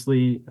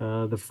 obviously,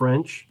 the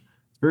French.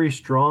 It's very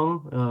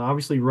strong.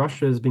 Obviously,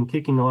 Russia has been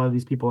kicking a lot of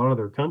these people out of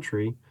their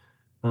country.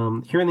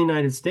 Here in the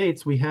United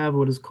States, we have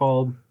what is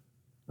called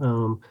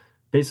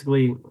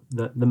basically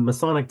the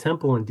Masonic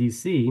Temple in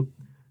D.C.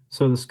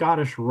 So the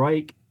Scottish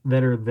Rite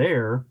that are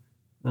there,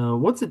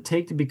 what's it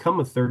take to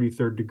become a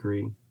 33rd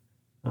degree?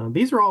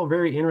 These are all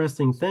very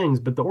interesting things,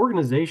 but the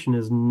organization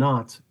is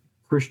not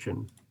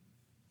Christian.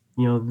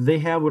 They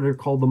have what are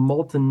called the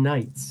Molten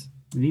Knights.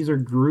 These are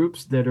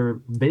groups that are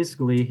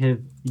basically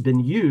have been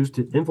used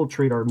to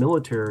infiltrate our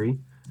military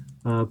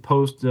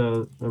post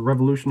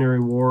Revolutionary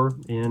War,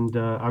 and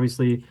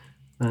obviously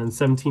in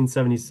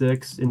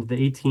 1776 into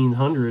the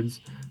 1800s,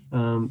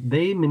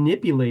 they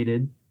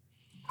manipulated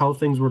how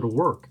things were to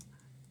work.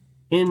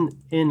 In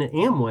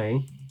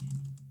Amway,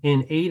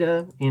 in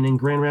Ada, and in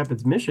Grand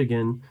Rapids,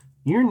 Michigan,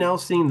 you're now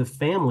seeing the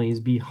families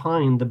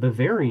behind the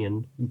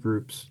Bavarian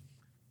groups,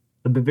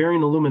 the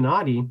Bavarian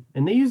Illuminati,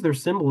 and they use their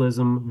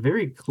symbolism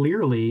very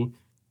clearly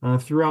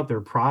throughout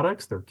their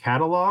products, their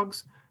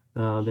catalogs,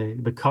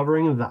 the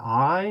covering of the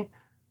eye,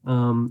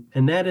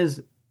 and that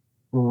is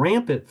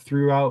rampant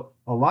throughout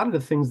a lot of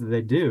the things that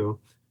they do.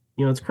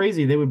 It's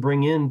crazy. They would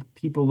bring in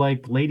people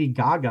like Lady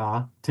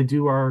Gaga to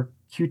do our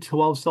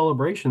Q12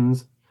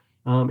 celebrations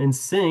and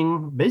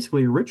sing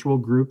basically ritual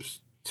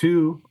groups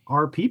to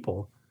our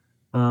people.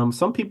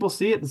 Some people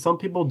see it and some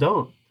people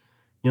don't.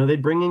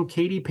 They'd bring in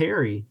Katy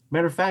Perry.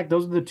 Matter of fact,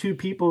 those are the two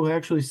people who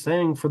actually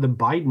sang for the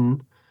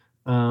Biden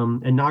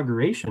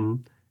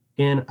inauguration.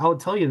 And I would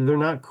tell you, they're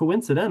not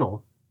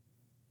coincidental.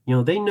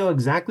 They know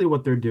exactly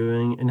what they're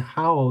doing and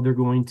how they're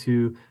going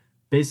to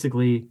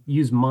basically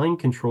use mind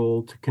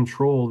control to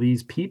control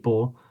these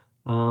people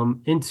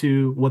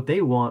into what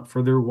they want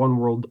for their one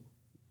world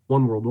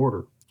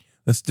order.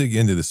 Let's dig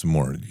into this some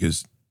more,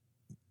 because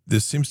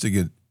this seems to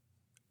get,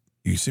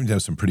 you seem to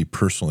have some pretty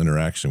personal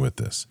interaction with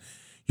this.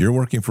 You're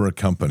working for a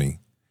company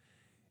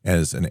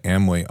as an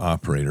Amway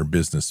operator,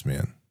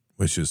 businessman,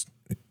 which is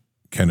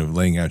kind of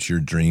laying out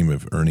your dream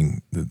of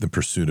earning the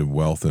pursuit of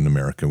wealth in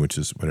America, which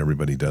is what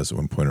everybody does at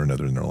one point or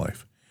another in their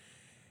life.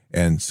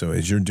 And so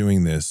as you're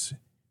doing this,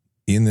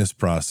 in this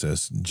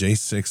process,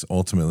 J6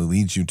 ultimately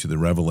leads you to the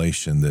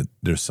revelation that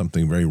there's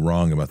something very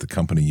wrong about the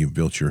company you've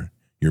built your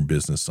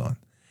business on.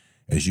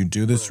 As you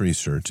do this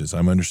research, as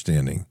I'm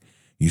understanding,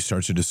 you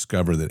start to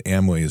discover that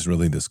Amway is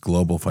really this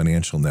global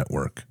financial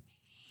network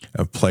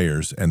of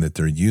players, and that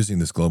they're using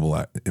this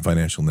global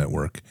financial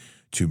network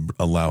to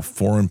allow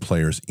foreign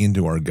players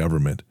into our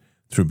government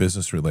through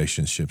business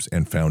relationships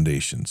and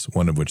foundations,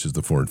 one of which is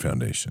the Ford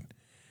Foundation.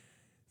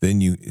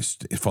 Then you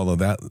follow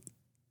that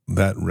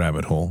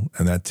rabbit hole,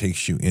 and that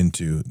takes you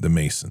into the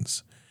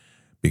Masons,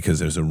 because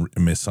there's a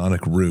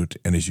Masonic root,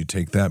 and as you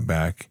take that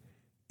back,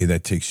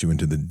 that takes you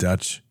into the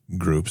Dutch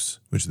groups,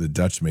 which are the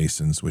Dutch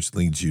Masons, which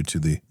leads you to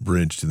the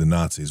bridge to the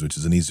Nazis, which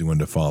is an easy one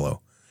to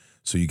follow.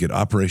 So you get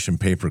Operation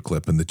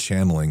Paperclip and the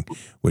channeling,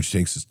 which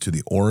takes us to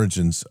the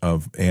origins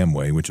of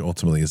Amway, which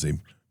ultimately is a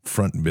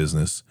front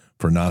business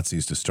for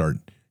Nazis to start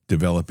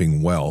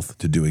developing wealth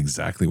to do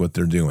exactly what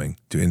they're doing,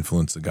 to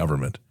influence the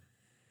government.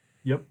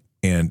 Yep.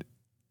 And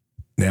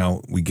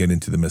now we get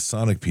into the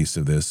Masonic piece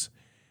of this,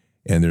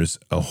 and there's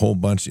a whole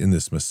bunch in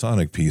this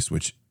Masonic piece,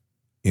 which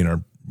in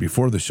our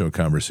before the show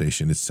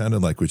conversation, it sounded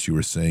like what you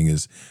were saying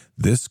is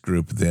this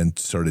group then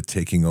started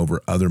taking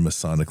over other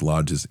Masonic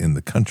lodges in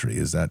the country.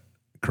 Is that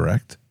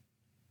correct?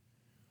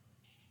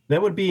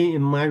 That would be,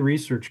 in my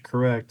research,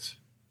 correct.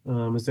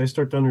 As I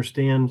start to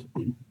understand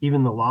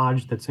even the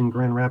lodge that's in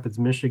Grand Rapids,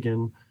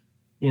 Michigan,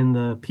 and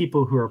the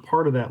people who are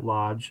part of that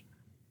lodge,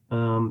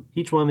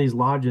 each one of these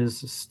lodges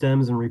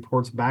stems and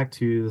reports back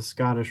to the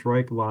Scottish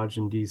Rite Lodge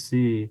in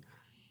D.C.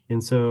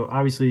 And so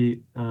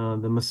obviously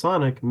the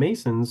Masonic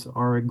Masons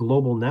are a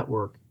global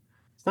network.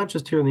 It's not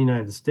just here in the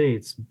United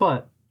States,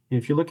 but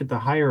if you look at the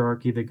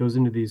hierarchy that goes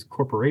into these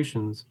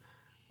corporations,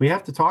 we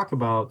have to talk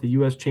about the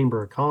U.S.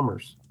 Chamber of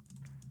Commerce.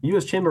 The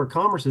U.S. Chamber of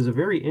Commerce is a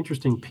very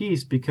interesting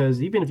piece,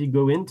 because even if you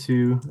go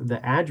into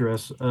the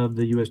address of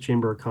the U.S.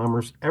 Chamber of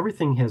Commerce,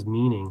 everything has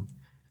meaning.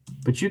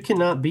 But you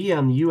cannot be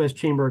on the U.S.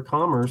 Chamber of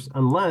Commerce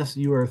unless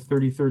you are a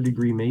 33rd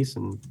degree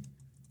Mason.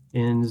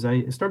 And as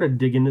I started to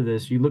dig into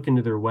this, you look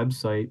into their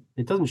website,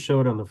 it doesn't show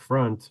it on the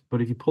front, but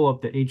if you pull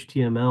up the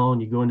HTML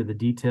and you go into the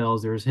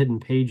details, there's a hidden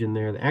page in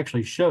there that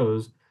actually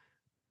shows,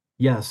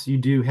 yes, you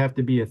do have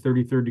to be a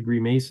 33rd degree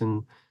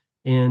Mason.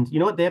 And you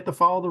know what? They have to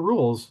follow the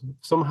rules.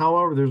 Somehow,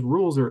 however, there's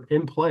rules are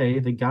in play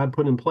that God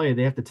put in play.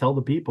 They have to tell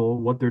the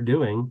people what they're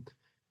doing.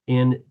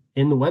 And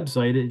in the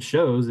website, it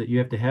shows that you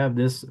have to have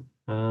this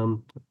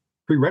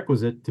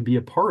prerequisite to be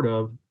a part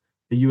of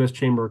the U.S.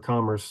 Chamber of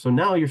Commerce. So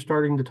now you're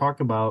starting to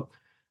talk about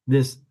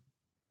this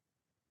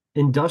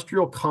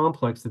industrial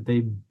complex that they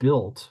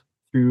built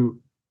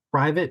through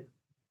private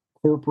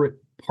corporate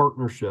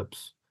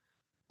partnerships,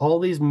 all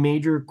these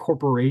major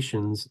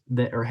corporations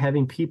that are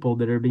having people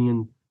that are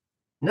being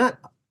not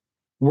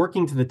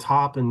working to the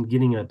top and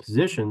getting a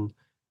position.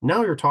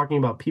 Now you're talking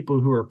about people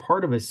who are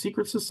part of a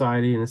secret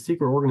society and a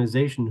secret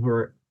organization who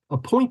are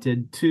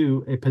appointed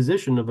to a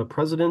position of a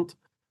president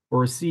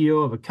or a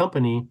CEO of a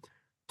company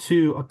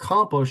to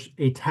accomplish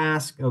a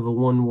task of a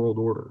one world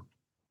order.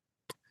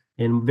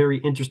 And very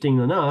interesting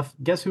enough,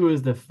 guess who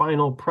is the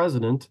final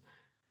president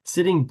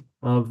sitting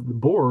of the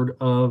board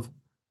of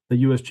the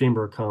U.S.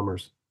 Chamber of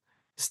Commerce?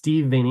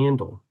 Steve Van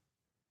Andel.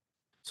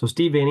 So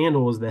Steve Van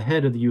Andel was the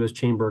head of the U.S.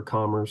 Chamber of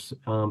Commerce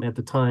at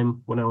the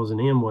time when I was in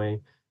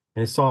Amway.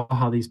 and I saw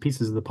how these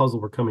pieces of the puzzle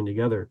were coming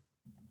together.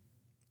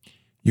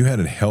 You had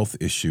a health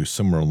issue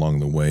somewhere along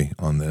the way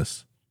on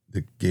this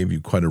that gave you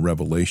quite a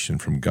revelation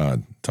from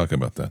God. Talk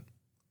about that.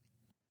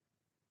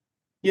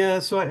 Yeah,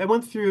 so I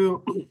went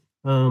through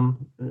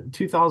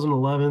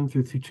 2011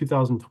 through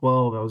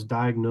 2012. I was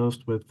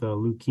diagnosed with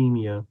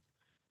leukemia.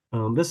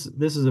 This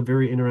is a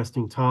very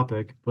interesting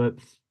topic, but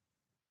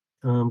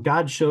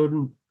God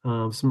showed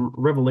some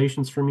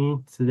revelations for me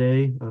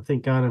today.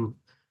 Thank God I'm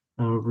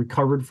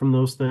recovered from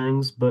those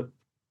things. But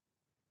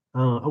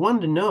I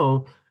wanted to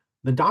know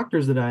the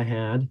doctors that I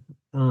had,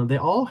 they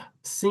all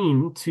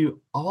seem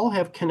to all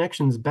have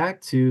connections back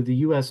to the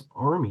U.S.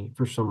 Army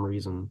for some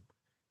reason.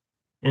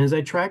 And as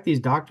I tracked these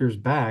doctors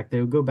back, they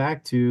would go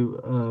back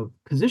to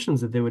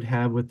positions that they would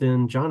have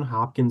within Johns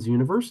Hopkins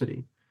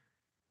University.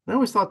 And I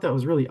always thought that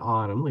was really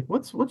odd. I'm like,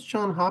 what's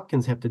Johns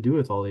Hopkins have to do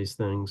with all these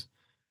things?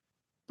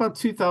 About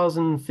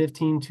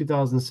 2015,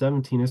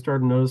 2017, I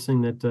started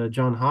noticing that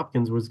Johns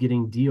Hopkins was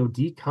getting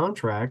DoD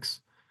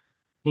contracts,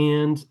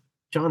 and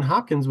Johns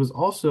Hopkins was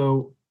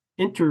also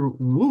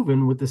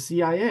interwoven with the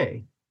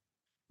CIA.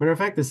 Matter of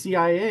fact, the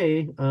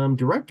CIA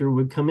director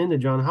would come into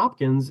Johns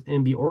Hopkins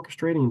and be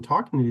orchestrating and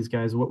talking to these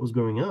guys what was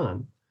going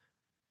on.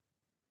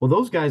 Well,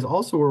 those guys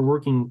also were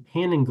working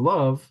hand in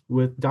glove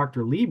with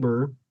Dr.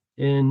 Lieber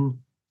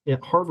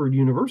at Harvard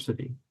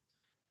University.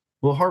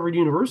 Well, Harvard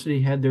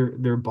University had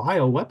their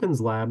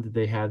bioweapons lab that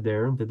they had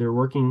there that they're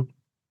working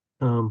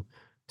to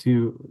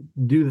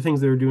do the things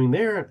they were doing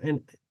there.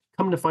 And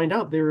come to find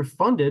out, they were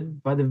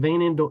funded by the Van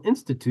Andel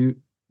Institute,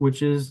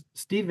 which is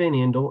Steve Van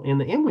Andel and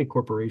the Amway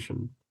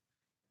Corporation.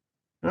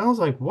 And I was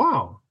like,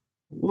 wow,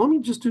 let me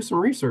just do some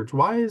research.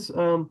 Why is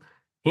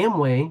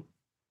Amway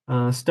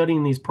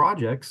studying these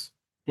projects?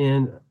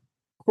 And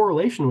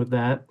correlation with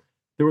that,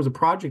 there was a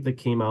project that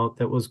came out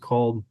that was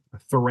called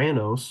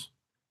Theranos.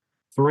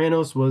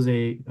 Theranos was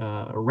a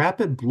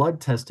rapid blood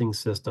testing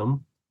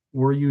system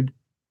where you'd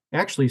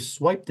actually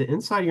swipe the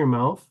inside of your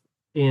mouth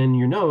and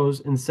your nose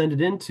and send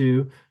it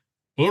into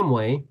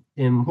Amway.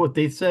 And what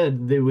they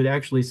said, they would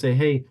actually say,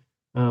 hey,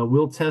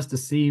 we'll test to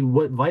see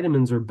what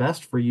vitamins are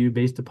best for you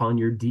based upon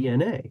your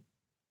DNA.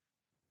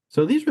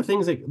 So these were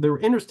things that there were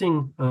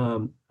interesting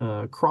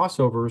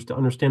crossovers to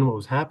understand what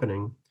was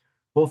happening.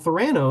 Well,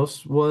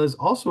 Theranos was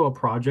also a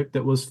project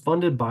that was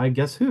funded by,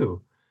 guess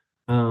who?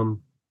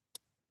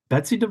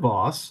 Betsy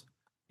DeVos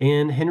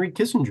and Henry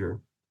Kissinger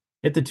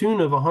at the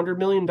tune of $100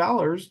 million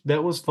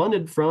that was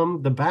funded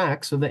from the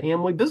backs of the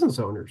Amway business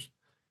owners.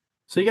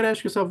 So you got to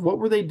ask yourself, what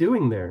were they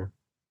doing there?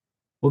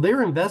 Well, they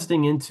were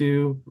investing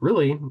into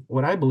really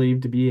what I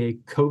believe to be a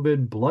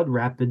COVID blood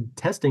rapid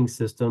testing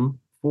system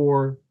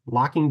for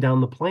locking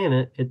down the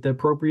planet at the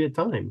appropriate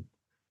time.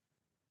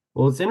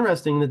 Well, it's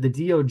interesting that the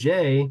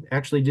DOJ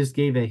actually just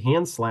gave a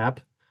hand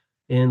slap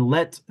and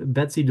let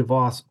Betsy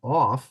DeVos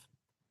off.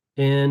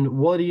 And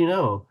what do you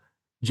know?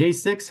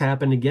 J6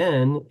 happened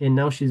again, and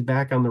now she's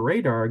back on the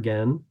radar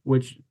again,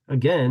 which,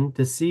 again,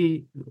 to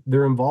see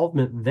their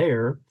involvement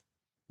there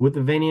with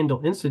the Van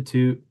Andel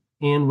Institute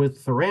and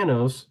with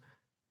Theranos,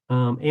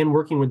 and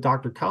working with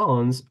Dr.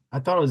 Collins, I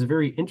thought it was a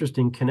very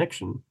interesting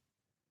connection.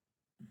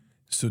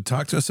 So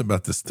talk to us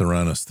about this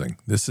Theranos thing.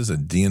 This is a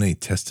DNA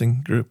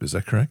testing group, is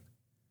that correct?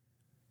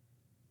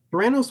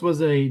 Theranos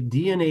was a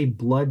DNA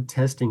blood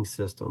testing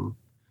system.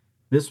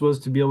 This was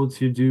to be able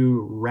to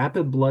do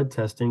rapid blood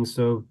testing.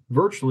 So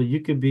virtually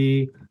you could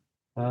be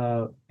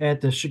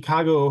at the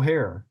Chicago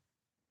O'Hare.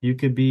 You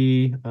could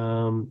be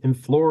in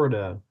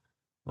Florida.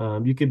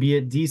 You could be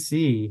at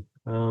DC.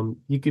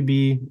 You could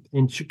be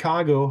in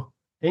Chicago,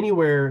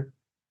 anywhere,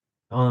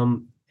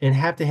 and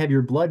have to have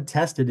your blood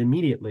tested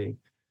immediately.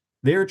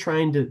 They're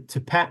trying to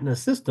patent a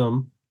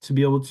system to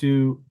be able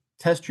to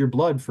test your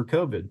blood for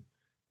COVID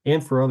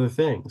and for other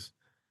things.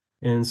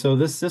 And so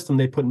this system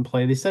they put in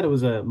play, they said it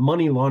was a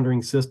money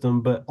laundering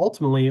system, but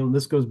ultimately, and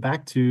this goes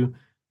back to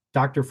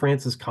Dr.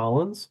 Francis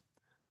Collins.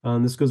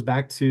 This goes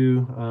back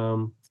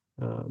to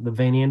the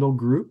Van Andel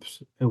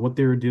groups and what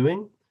they were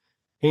doing.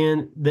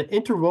 And the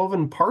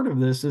interwoven part of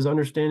this is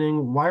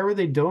understanding why were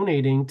they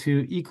donating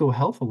to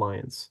EcoHealth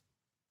Alliance?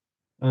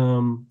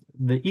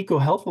 The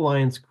EcoHealth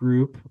Alliance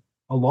group,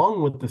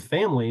 along with the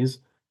families,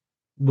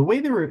 the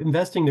way they were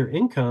investing their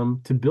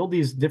income to build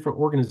these different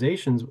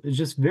organizations is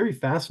just very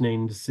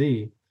fascinating to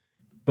see.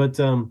 But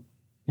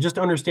just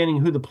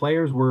understanding who the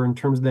players were in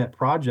terms of that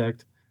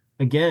project,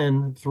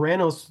 again,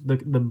 Theranos,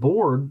 the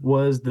board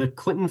was the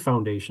Clinton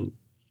Foundation.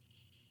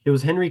 It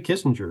was Henry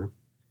Kissinger.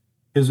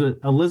 It was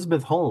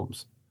Elizabeth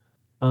Holmes,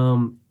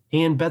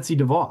 and Betsy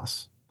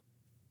DeVos.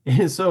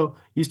 And so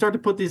you start to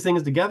put these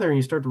things together and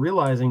you start to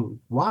realizing,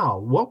 wow,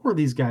 what were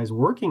these guys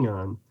working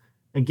on?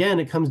 Again,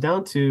 it comes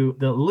down to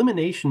the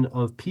elimination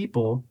of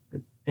people.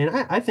 And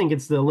I think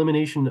it's the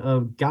elimination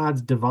of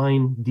God's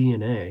divine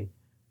DNA.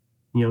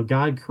 You know,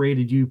 God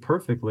created you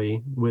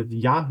perfectly with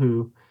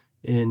Yahoo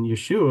and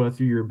Yeshua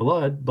through your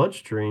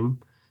bloodstream.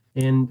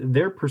 And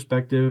their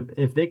perspective,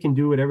 if they can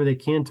do whatever they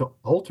can to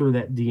alter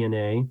that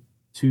DNA,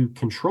 to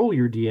control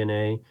your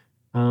DNA,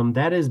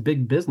 that is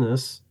big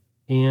business.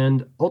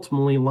 and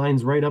ultimately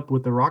lines right up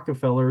with the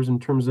Rockefellers in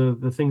terms of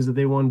the things that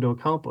they wanted to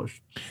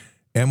accomplish.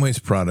 Amway's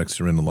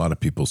products are in a lot of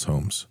people's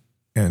homes.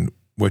 And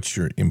what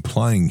you're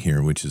implying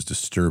here, which is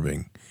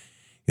disturbing,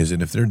 is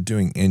that if they're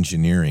doing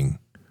engineering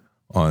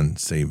on,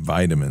 say,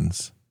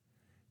 vitamins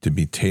to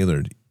be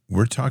tailored,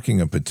 we're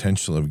talking a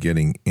potential of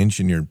getting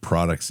engineered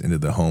products into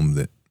the home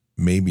that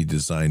may be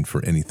designed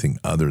for anything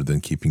other than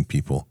keeping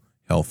people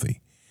healthy.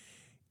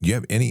 Do you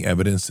have any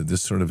evidence that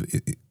this sort of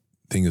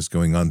thing is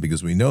going on?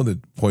 Because we know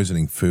that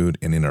poisoning food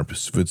and in our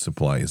food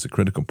supply is a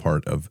critical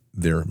part of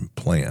their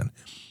plan.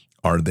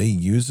 Are they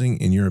using,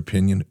 in your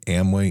opinion,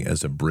 Amway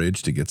as a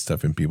bridge to get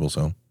stuff in people's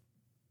home?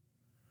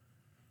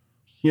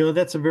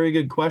 That's a very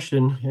good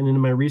question. And in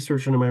my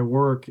research and in my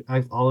work,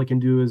 all I can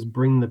do is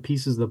bring the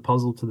pieces of the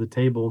puzzle to the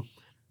table.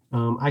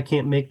 I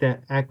can't make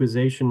that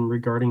accusation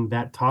regarding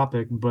that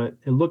topic, but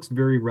it looks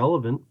very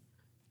relevant.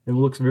 It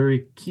looks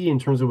very key in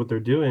terms of what they're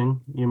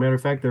doing. Matter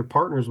of fact, they're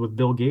partners with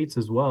Bill Gates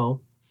as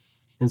well.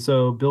 And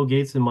so Bill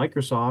Gates and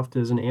Microsoft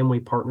is an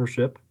Amway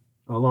partnership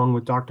along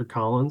with Dr.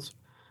 Collins.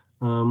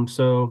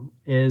 So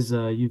as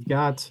you've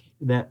got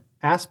that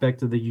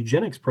aspect of the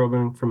eugenics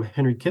program from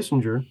Henry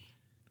Kissinger,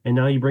 and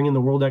now you bring in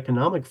the World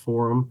Economic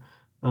Forum,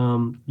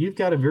 you've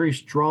got a very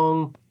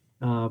strong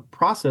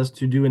process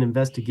to do an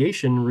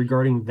investigation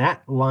regarding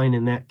that line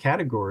in that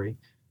category.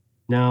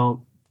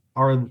 Now,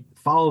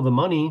 follow the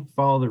money,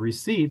 follow the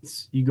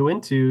receipts. You go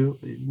into,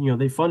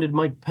 they funded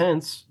Mike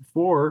Pence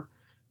for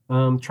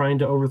trying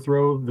to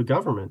overthrow the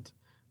government.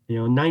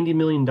 $90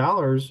 million.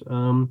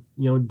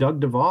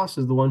 Doug DeVos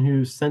is the one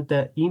who sent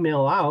that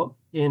email out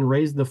and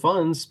raised the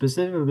funds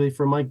specifically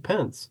for Mike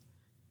Pence.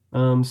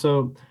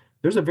 So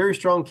there's a very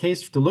strong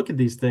case to look at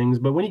these things.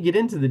 But when you get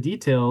into the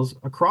details,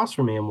 across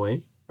from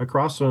Amway,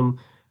 across from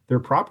their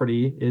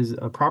property is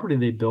a property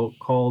they built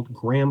called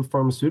Graham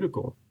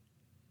Pharmaceutical.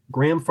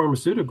 Graham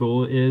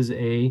Pharmaceutical is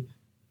a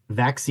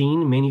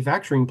vaccine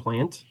manufacturing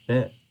plant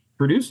that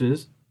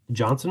produces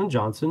Johnson &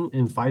 Johnson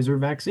and Pfizer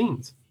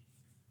vaccines.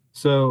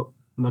 So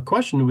the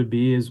question would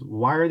be is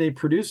why are they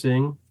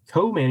producing,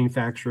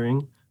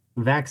 co-manufacturing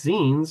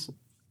vaccines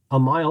a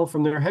mile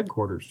from their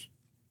headquarters?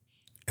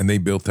 And they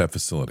built that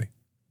facility.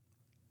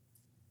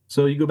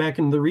 So you go back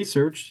into the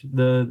research,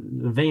 the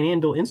Van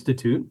Andel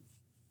Institute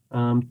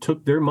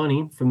took their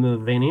money from the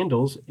Van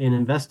Andels and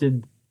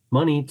invested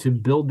money to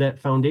build that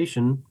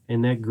foundation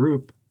and that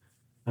group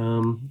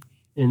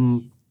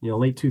in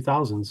late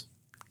 2000s.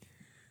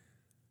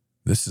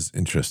 This is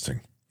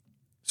interesting.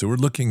 So we're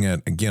looking at,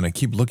 again, I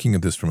keep looking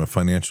at this from a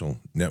financial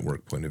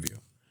network point of view.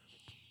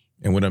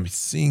 And what I'm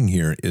seeing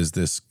here is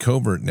this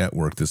covert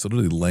network that's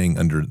literally laying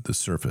under the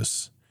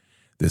surface,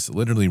 that's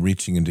literally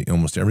reaching into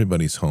almost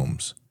everybody's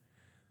homes.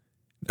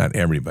 Not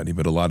everybody,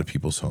 but a lot of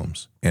people's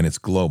homes. And it's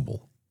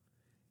global.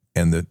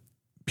 And the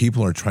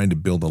people are trying to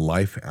build a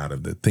life out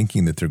of it,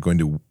 thinking that they're going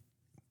to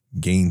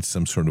gain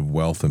some sort of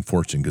wealth and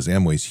fortune, because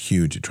Amway's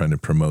huge at trying to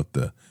promote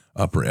the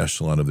upper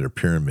echelon of their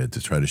pyramid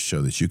to try to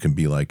show that you can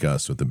be like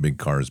us with the big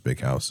cars, big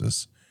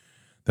houses,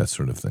 that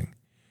sort of thing.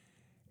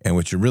 And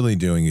what you're really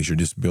doing is you're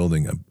just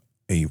building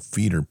a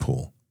feeder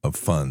pool of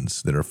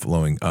funds that are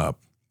flowing up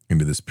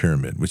into this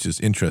pyramid, which is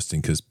interesting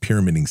because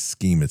pyramiding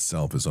scheme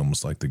itself is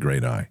almost like the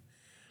great eye.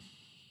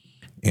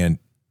 And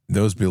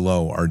those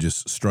below are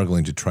just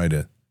struggling to try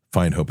to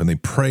find hope, and they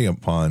prey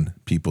upon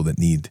people that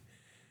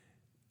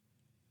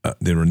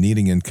that are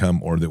needing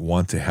income or that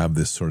want to have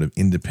this sort of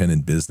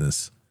independent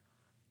business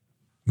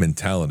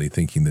mentality,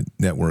 thinking that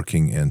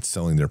networking and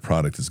selling their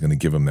product is going to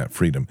give them that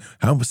freedom.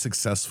 How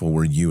successful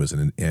were you as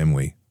an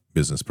Amway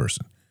business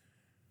person?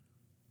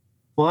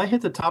 Well, I hit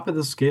the top of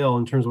the scale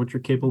in terms of what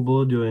you're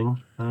capable of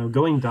doing.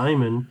 Going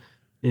diamond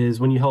is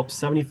when you help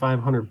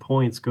 7,500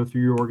 points go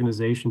through your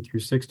organization, through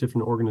 6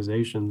 different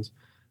organizations.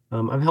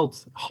 I've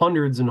helped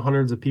hundreds and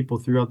hundreds of people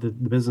throughout the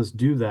business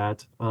do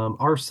that.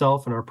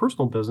 Ourself and our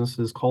personal business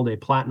is called a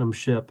platinum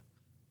ship.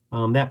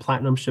 That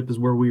platinum ship is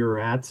where we were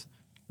at.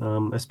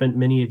 I spent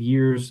many of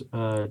years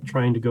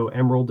trying to go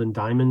emerald and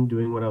diamond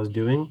doing what I was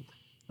doing.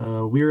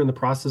 We were in the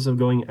process of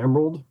going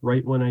emerald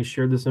right when I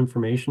shared this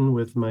information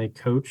with my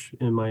coach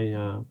and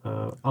my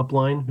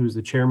upline, who's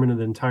the chairman of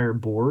the entire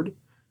board.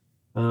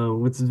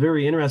 What's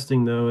very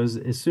interesting, though, is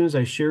as soon as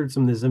I shared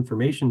some of this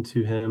information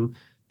to him,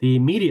 they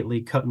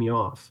immediately cut me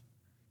off.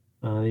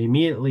 They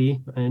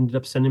immediately ended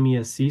up sending me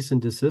a cease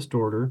and desist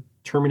order,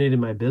 terminated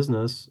my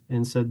business,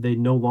 and said they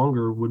no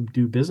longer would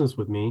do business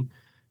with me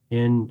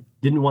and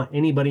didn't want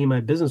anybody in my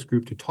business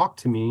group to talk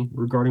to me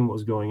regarding what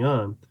was going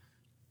on.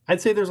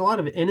 I'd say there's a lot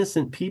of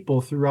innocent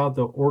people throughout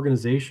the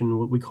organization,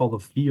 what we call the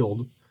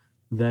field,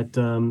 that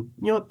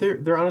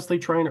they're honestly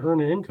trying to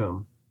earn an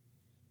income.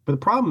 But the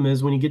problem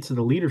is when you get to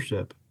the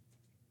leadership,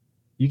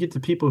 you get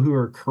to people who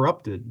are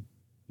corrupted.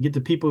 You get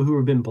to people who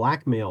have been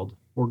blackmailed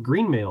or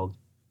greenmailed.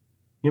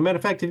 Matter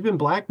of fact, if you've been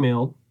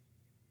blackmailed,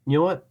 you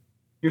know what?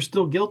 You're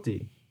still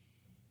guilty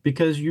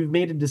because you've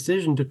made a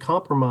decision to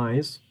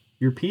compromise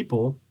your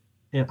people,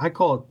 and I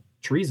call it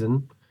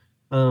treason.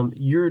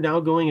 You're now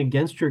going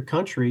against your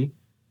country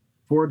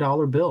for a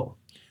dollar bill.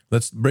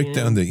 Let's break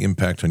down the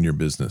impact on your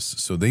business.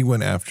 So they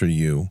went after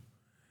you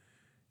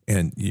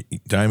and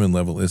diamond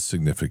level is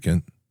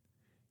significant.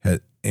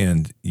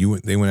 And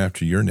they went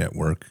after your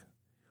network.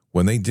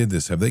 When they did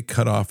this, have they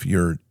cut off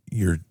your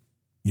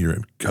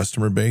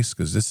customer base?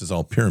 Because this is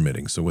all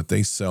pyramiding. So what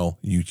they sell,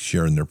 you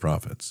share in their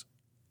profits.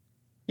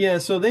 Yeah,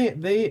 so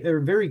they are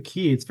very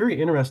key. It's very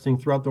interesting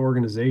throughout the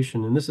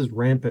organization, and this is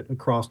rampant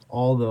across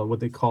all the what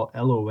they call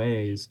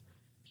LOAs,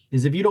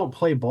 is if you don't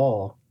play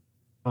ball,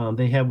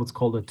 they have what's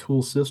called a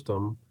tool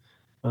system.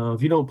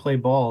 If you don't play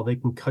ball, they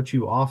can cut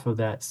you off of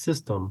that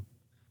system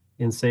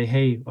and say,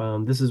 hey,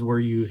 this is where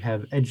you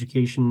have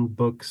education,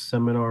 books,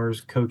 seminars,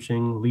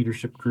 coaching,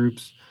 leadership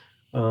groups.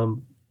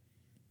 Um,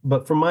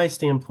 but from my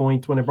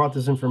standpoint, when I brought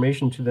this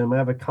information to them, I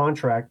have a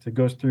contract that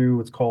goes through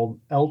what's called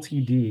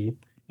LTD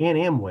and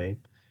Amway.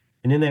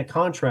 And in that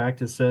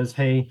contract, it says,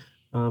 hey,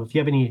 if you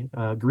have any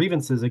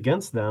grievances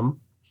against them,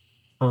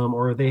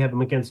 or they have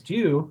them against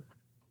you,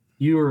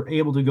 you are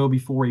able to go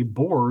before a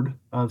board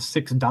of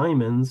 6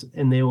 diamonds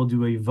and they will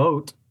do a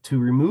vote to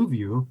remove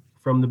you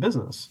from the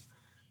business.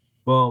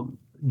 Well,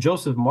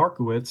 Joseph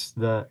Markowitz,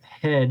 the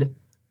head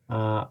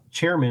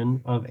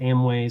chairman of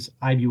Amway's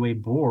IBA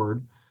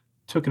board,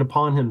 took it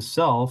upon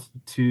himself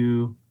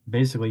to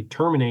basically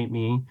terminate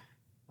me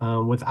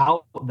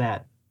without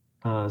that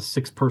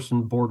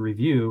 6-person board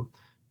review,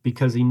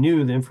 because he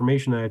knew the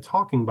information I was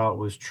talking about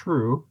was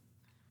true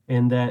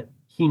and that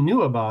he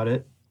knew about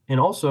it. And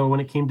also when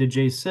it came to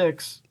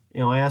J6,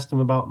 I asked him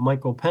about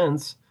Michael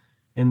Pence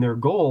and their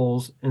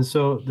goals. And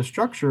so the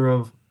structure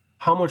of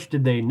how much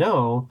did they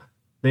know,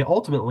 they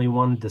ultimately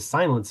wanted to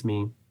silence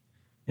me.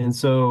 And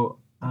so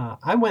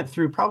I went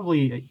through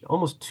probably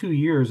almost 2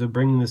 years of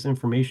bringing this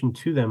information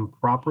to them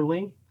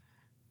properly,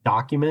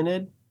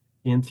 documented,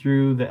 and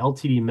through the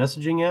LTD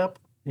messaging app.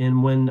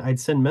 And when I'd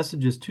send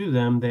messages to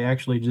them, they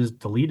actually just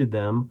deleted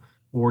them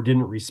or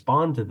didn't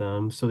respond to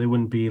them so they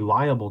wouldn't be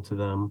liable to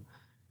them.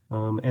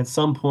 At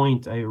some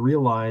point, I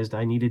realized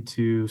I needed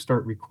to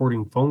start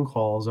recording phone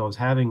calls I was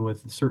having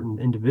with certain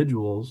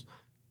individuals,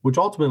 which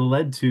ultimately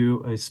led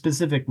to a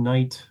specific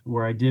night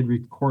where I did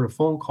record a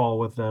phone call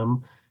with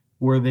them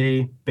where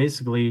they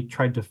basically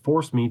tried to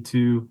force me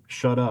to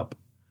shut up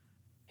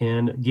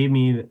and gave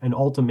me an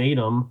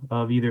ultimatum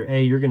of either,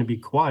 A, you're going to be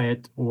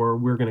quiet, or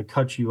we're going to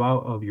cut you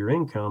out of your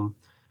income.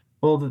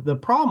 Well, the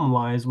problem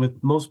lies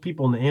with most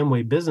people in the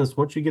Amway business.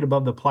 Once you get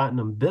above the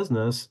platinum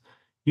business,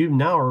 you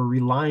now are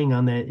relying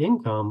on that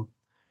income.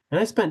 And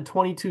I spent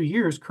 22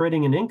 years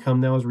creating an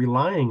income that I was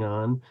relying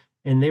on,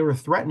 and they were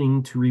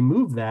threatening to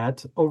remove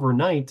that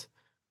overnight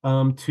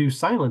to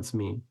silence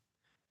me.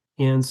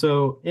 And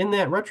so in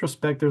that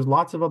retrospect, there's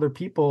lots of other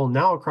people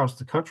now across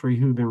the country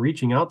who've been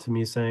reaching out to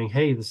me saying,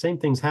 hey, the same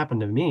thing's happened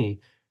to me.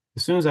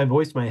 As soon as I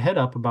voiced my head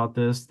up about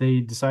this,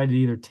 they decided to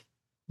either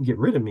get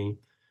rid of me.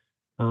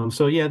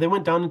 So yeah, they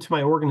went down into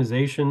my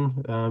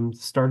organization,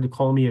 started to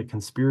call me a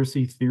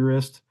conspiracy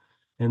theorist,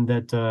 and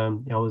that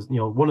I was,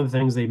 one of the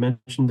things they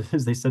mentioned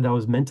is they said I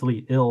was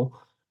mentally ill,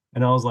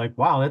 and I was like,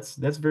 wow,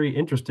 that's very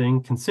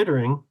interesting,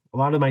 considering a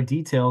lot of my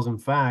details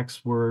and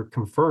facts were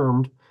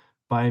confirmed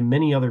by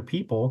many other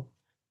people,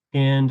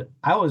 and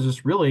I was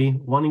just really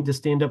wanting to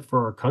stand up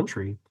for our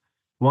country,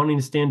 wanting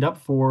to stand up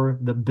for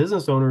the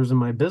business owners in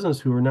my business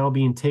who are now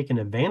being taken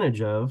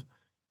advantage of,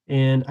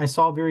 and I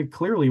saw very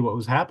clearly what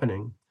was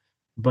happening.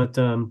 But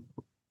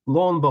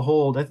lo and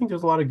behold, I think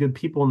there's a lot of good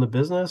people in the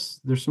business.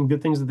 There's some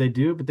good things that they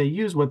do, but they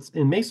use what's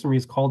in masonry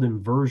is called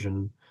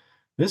inversion.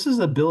 This is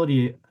the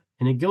ability,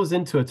 and it goes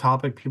into a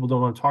topic people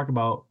don't want to talk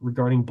about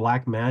regarding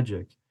black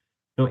magic.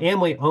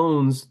 Amway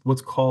owns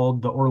what's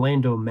called the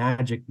Orlando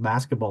Magic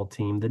basketball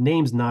team. The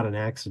name's not an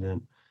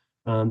accident.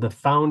 The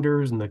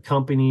founders and the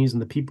companies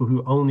and the people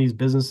who own these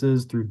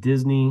businesses through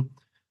Disney.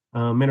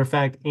 Matter of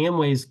fact,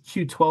 Amway's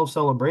Q12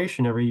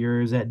 celebration every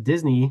year is at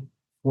Disney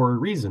for a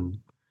reason.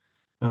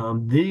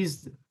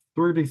 These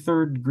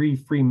 33rd degree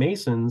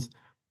Freemasons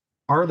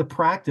are the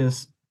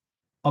practice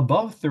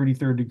above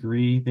 33rd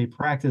degree. They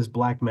practice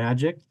black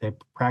magic, they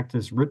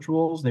practice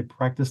rituals, they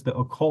practice the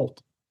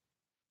occult.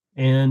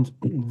 And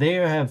they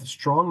have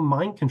strong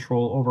mind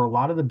control over a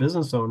lot of the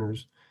business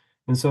owners.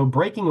 And so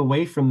breaking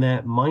away from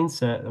that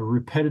mindset of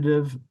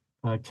repetitive,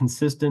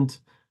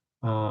 consistent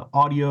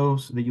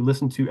audios that you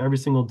listen to every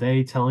single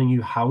day telling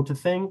you how to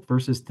think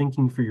versus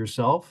thinking for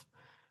yourself,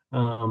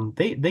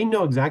 they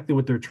know exactly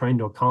what they're trying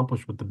to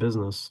accomplish with the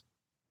business.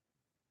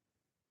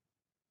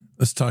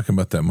 Let's talk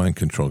about that mind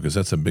control, because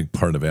that's a big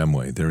part of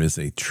Amway. There is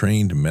a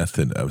trained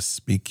method of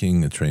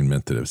speaking, a trained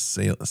method of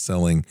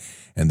selling,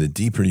 and the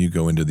deeper you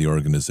go into the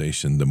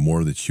organization, the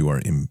more that you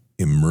are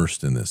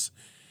immersed in this.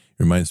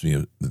 It reminds me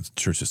of the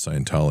Church of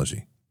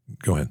Scientology.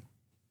 Go ahead.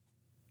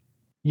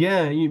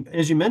 Yeah,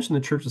 as you mentioned,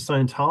 the Church of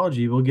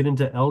Scientology, we'll get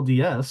into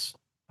LDS.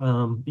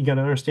 You got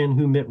to understand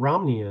who Mitt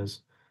Romney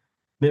is.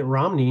 Mitt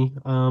Romney,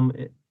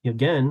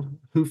 again,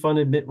 who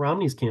funded Mitt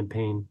Romney's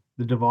campaign?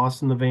 The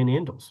DeVos and the Van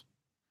Andels.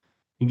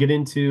 You get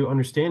into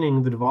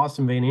understanding the DeVos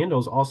and Van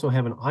Andels also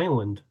have an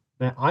island.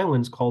 That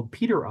island's called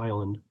Peter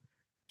Island.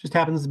 Just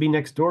happens to be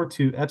next door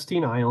to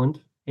Epstein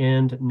Island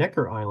and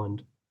Necker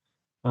Island.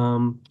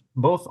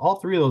 All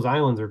three of those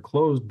islands are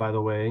closed, by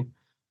the way.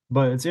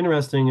 But it's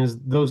interesting is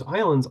those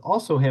islands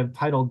also have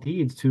title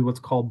deeds to what's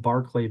called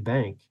Barclay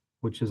Bank,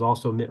 which is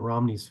also Mitt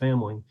Romney's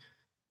family.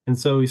 And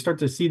so you start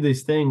to see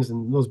these things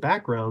and those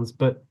backgrounds.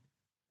 But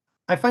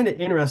I find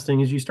it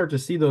interesting as you start to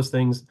see those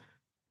things,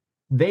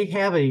 they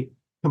have a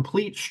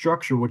complete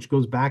structure which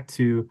goes back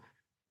to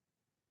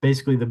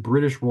basically the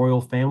British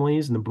royal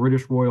families and the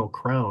British royal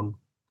crown.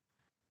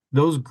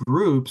 Those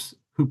groups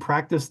who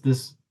practice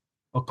this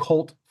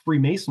occult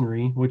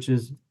Freemasonry, which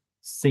is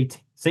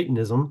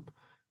Satanism,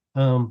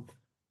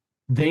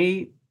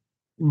 they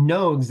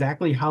know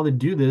exactly how to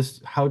do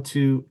this, how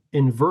to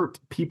invert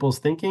people's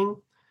thinking.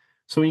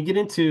 So when you get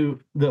into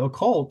the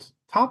occult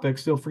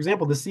topics, so for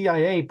example, the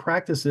CIA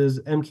practices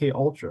MK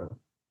Ultra.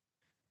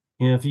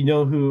 And if you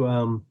know who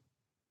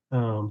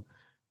um,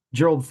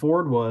 Gerald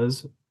Ford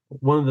was,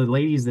 one of the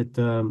ladies that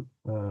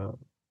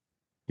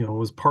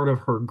was part of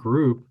her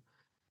group,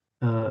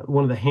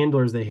 one of the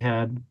handlers they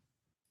had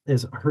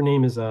is her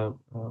name is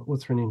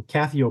what's her name?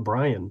 Kathy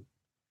O'Brien.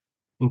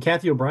 And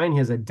Kathy O'Brien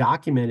has a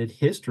documented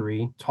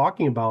history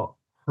talking about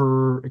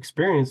her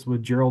experience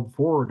with Gerald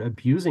Ford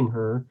abusing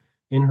her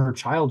in her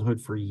childhood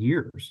for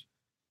years.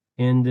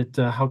 And that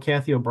how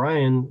Kathy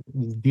O'Brien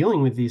is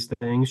dealing with these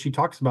things, she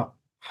talks about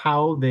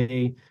how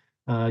they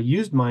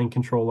used mind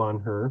control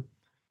on her.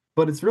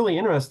 But it's really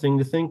interesting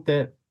to think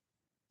that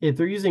if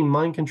they're using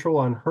mind control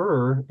on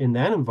her in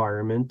that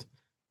environment,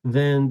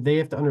 then they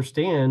have to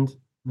understand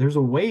there's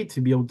a way to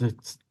be able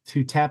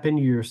to tap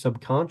into your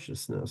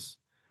subconsciousness.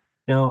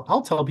 Now,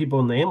 I'll tell people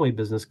in the Amway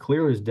business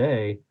clear as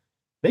day,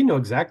 they know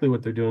exactly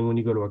what they're doing when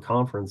you go to a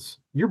conference.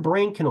 Your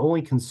brain can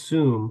only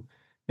consume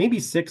maybe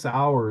 6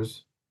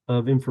 hours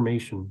of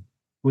information.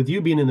 With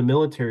you being in the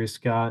military,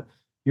 Scott,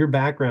 your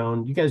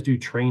background, you guys do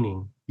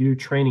training. You do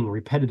training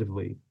repetitive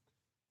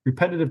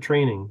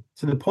training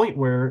to the point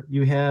where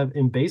you have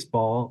in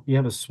baseball, you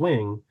have a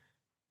swing,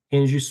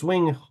 and as you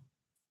swing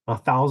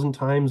 1,000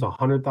 times,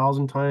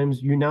 100,000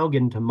 times, you now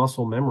get into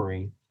muscle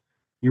memory.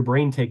 Your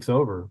brain takes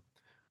over.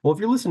 Well, if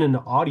you're listening to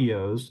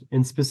audios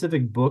and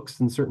specific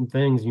books and certain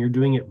things, and you're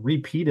doing it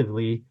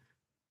repeatedly,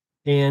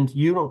 and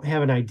you don't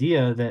have an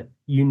idea that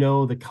you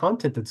know the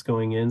content that's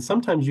going in,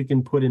 sometimes you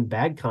can put in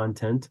bad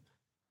content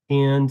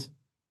and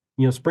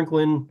sprinkle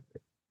in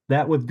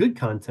that with good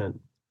content.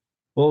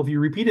 Well, if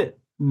you repeat it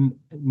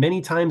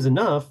many times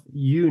enough,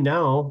 you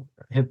now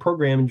have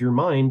programmed your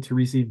mind to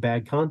receive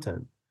bad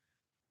content.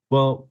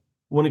 Well,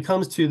 when it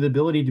comes to the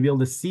ability to be able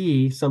to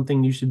see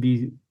something you should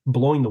be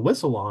blowing the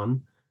whistle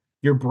on,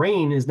 your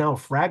brain is now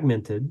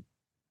fragmented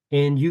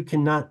and you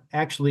cannot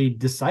actually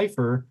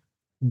decipher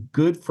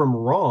good from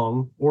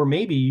wrong, or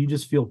maybe you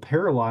just feel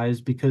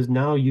paralyzed because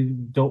now you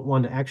don't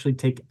want to actually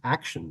take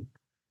action.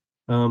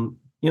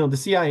 The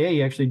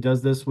CIA actually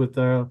does this with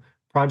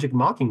Project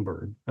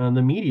Mockingbird on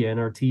the media and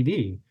our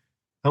TV.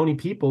 How many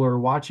people are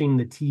watching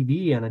the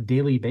TV on a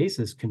daily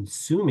basis,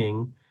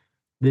 consuming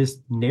this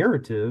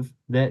narrative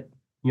that,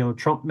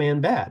 Trump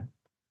man bad,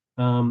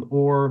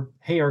 or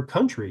hey, our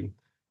country.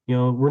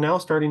 We're now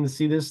starting to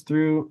see this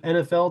through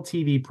NFL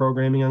TV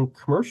programming on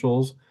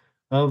commercials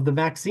of the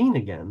vaccine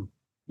again.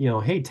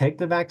 Hey, take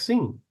the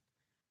vaccine.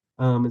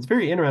 It's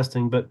very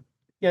interesting, but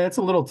yeah, it's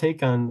a little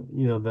take on,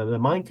 the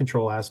mind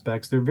control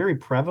aspects. They're very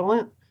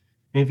prevalent.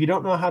 And if you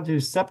don't know how to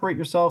separate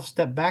yourself,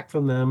 step back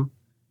from them,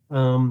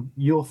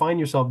 you'll find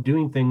yourself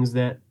doing things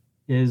that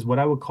is what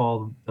I would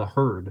call the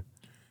herd.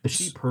 The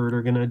sheep herd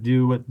are going to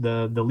do what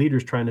the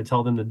leader's trying to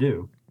tell them to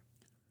do.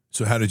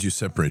 So how did you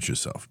separate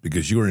yourself?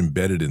 Because you were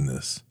embedded in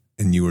this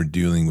and you were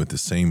dealing with the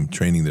same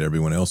training that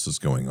everyone else is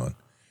going on.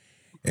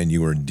 And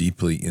you were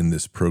deeply in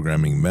this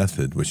programming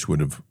method, which would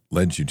have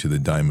led you to the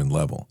diamond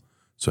level.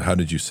 So how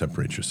did you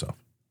separate yourself?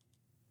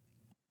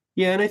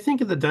 Yeah, and I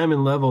think at the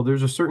diamond level,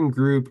 there's a certain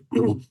group.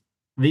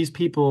 These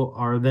people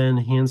are then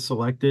hand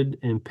selected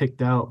and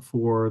picked out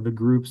for the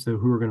groups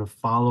who are going to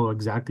follow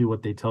exactly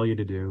what they tell you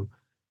to do.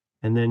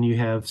 And then you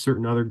have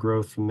certain other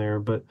growth from there.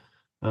 But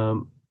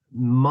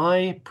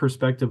my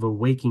perspective of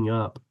waking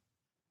up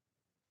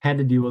had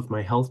to do with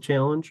my health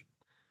challenge.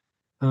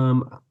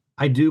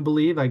 I do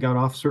believe I got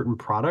off certain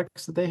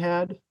products that they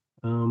had.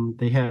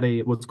 They had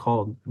what's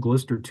called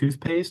Glister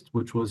toothpaste,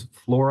 which was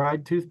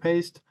fluoride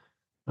toothpaste.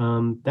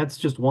 That's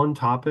just one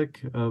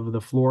topic of the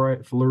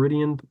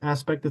Floridian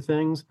aspect of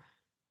things.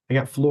 I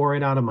got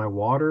fluoride out of my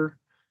water.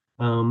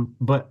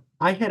 But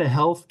I had a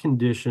health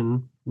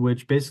condition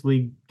which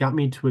basically got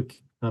me to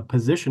a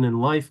position in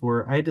life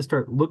where I had to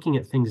start looking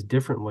at things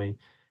differently.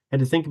 I had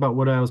to think about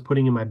what I was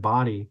putting in my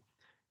body.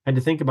 I had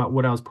to think about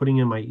what I was putting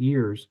in my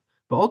ears.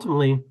 But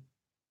ultimately,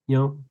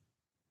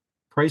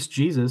 Christ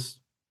Jesus,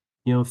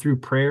 through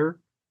prayer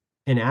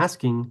and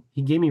asking,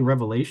 he gave me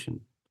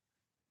revelation.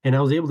 And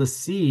I was able to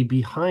see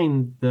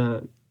behind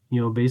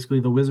basically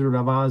the Wizard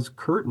of Oz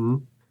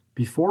curtain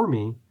before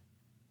me.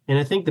 And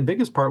I think the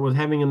biggest part was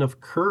having enough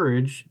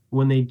courage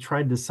when they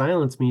tried to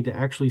silence me to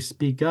actually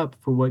speak up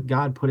for what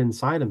God put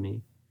inside of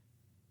me.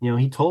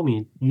 He told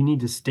me, you need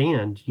to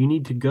stand. You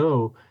need to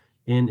go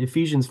in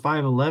Ephesians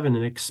 5:11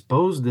 and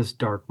expose this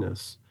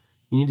darkness.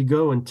 You need to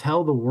go and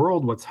tell the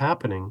world what's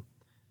happening.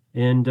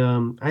 And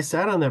I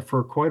sat on that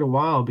for quite a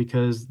while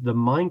because the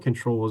mind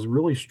control was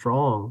really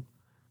strong.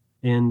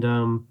 And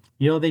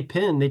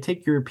they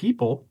take your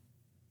people,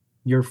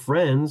 your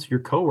friends, your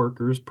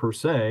coworkers per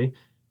se,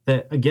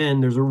 that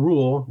again, there's a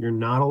rule, you're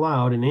not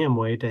allowed in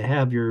Amway to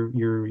have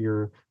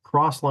your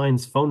cross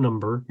lines phone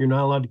number. You're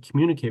not allowed to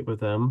communicate with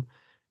them.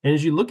 And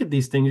as you look at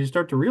these things, you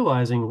start to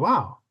realizing,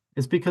 wow,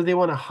 it's because they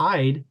want to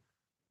hide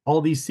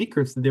all these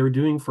secrets that they were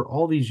doing for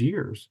all these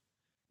years.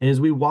 And as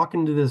we walk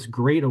into this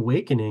great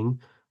awakening,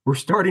 we're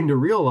starting to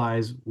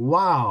realize,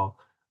 wow,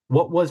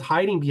 what was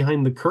hiding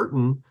behind the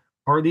curtain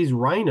are these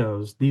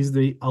rhinos, these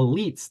the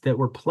elites that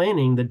were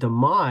planning the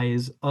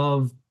demise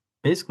of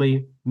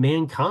basically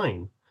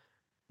mankind.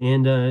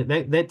 And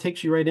that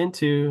takes you right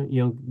into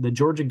the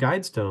Georgia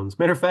Guidestones.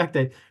 Matter of fact,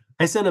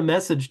 I sent a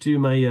message to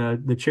my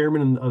the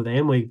chairman of the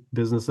Amway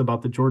business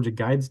about the Georgia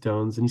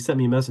Guidestones, and he sent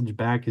me a message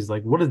back. He's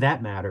like, "What does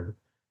that matter?"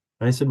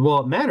 And I said, "Well,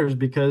 it matters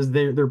because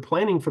they're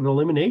planning for the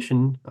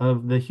elimination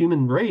of the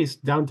human race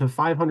down to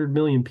 500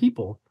 million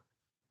people."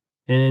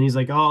 And he's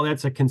like, "Oh,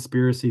 that's a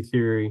conspiracy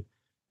theory."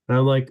 And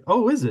I'm like,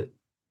 "Oh, is it?"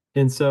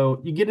 And so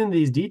you get into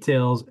these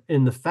details,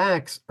 and the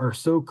facts are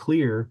so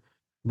clear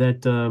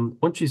that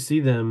once you see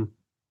them,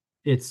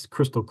 it's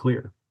crystal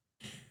clear.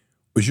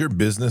 Was your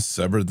business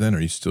severed then?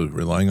 Are you still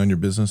relying on your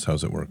business?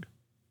 How's it work?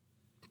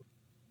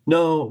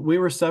 No, we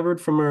were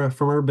severed from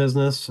our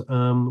business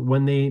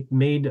when they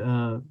made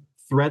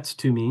threats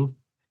to me.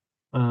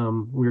 We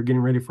were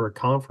getting ready for a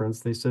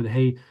conference. They said,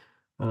 "Hey,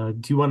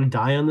 do you want to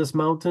die on this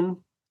mountain?"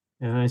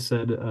 And I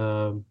said,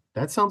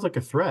 "That sounds like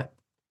a threat."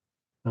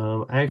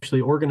 I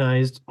actually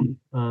organized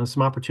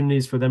some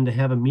opportunities for them to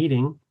have a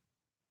meeting,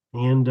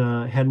 and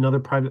had another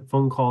private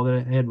phone call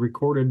that I had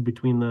recorded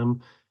between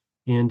them.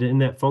 And in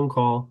that phone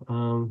call,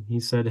 he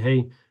said,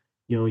 "Hey,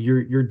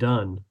 you're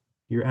done.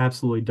 You're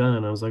absolutely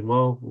done." I was like,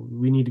 "Well,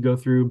 we need to go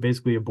through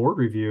basically a board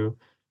review."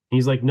 And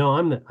he's like, "No,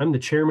 I'm the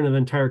chairman of the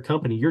entire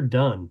company. You're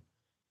done."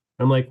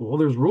 I'm like, "Well,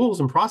 there's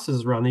rules and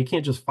processes around. You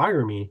can't just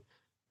fire me."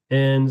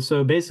 And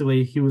so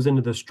basically, he was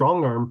into the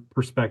strong arm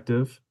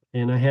perspective,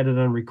 and I had it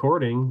on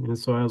recording. And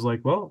so I was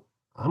like, "Well,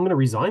 I'm going to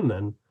resign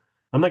then.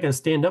 I'm not going to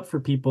stand up for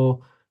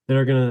people that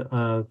are going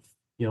to,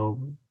 you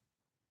know,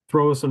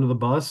 throw us under the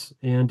bus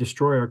and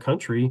destroy our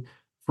country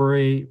for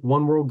a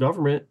one world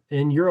government,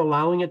 and you're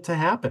allowing it to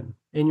happen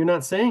and you're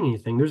not saying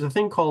anything." There's a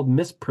thing called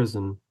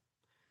misprison.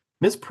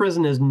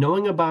 Misprison is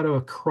knowing about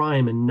a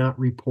crime and not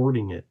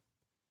reporting it.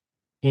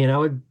 And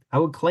I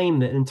would claim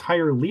that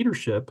entire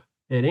leadership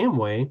at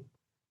Amway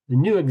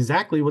knew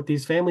exactly what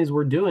these families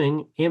were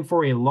doing and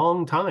for a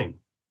long time.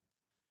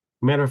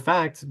 Matter of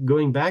fact,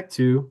 going back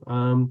to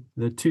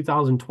the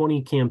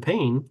 2020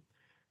 campaign,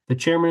 the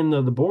chairman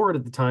of the board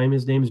at the time,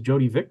 his name is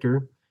Jody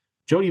Victor.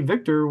 Jody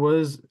Victor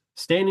was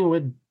standing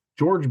with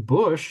George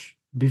Bush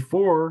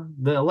before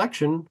the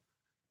election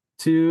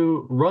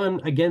to run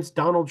against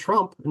Donald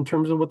Trump in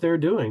terms of what they're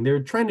doing.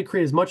 They're trying to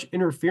create as much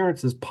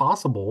interference as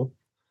possible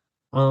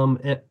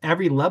at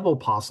every level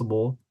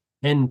possible,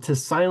 and to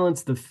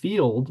silence the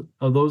field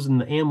of those in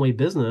the Amway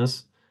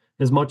business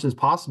as much as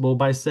possible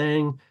by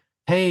saying,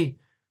 "Hey,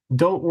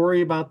 don't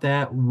worry about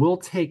that. We'll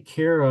take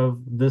care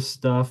of this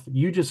stuff.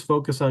 You just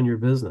focus on your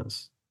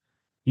business.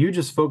 You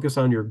just focus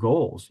on your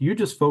goals. You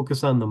just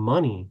focus on the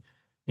money,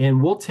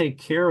 and we'll take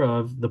care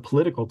of the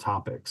political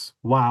topics."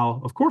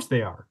 Wow, of course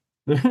they are.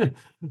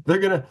 They're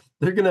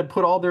gonna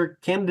put all their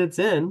candidates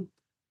in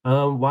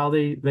while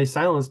they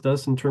silenced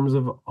us in terms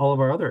of all of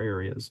our other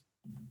areas.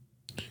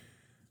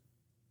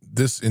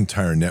 This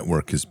entire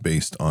network is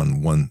based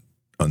on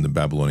the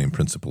Babylonian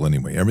principle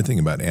anyway. Everything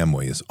about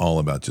Amway is all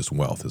about just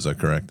wealth. Is that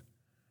correct?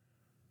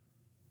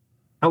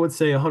 I would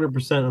say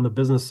 100% on the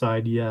business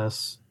side,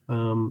 yes.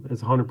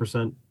 It's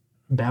 100%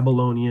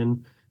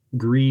 Babylonian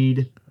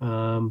greed,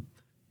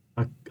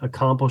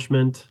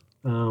 accomplishment,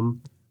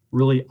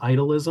 really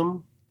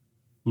idolism.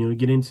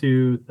 Get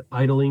into the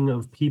idling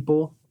of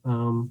people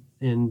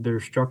and their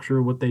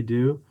structure, what they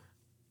do.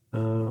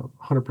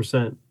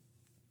 100%.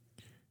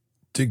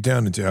 Dig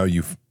down into how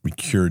you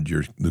cured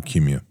your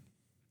leukemia.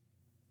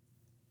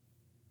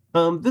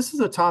 This is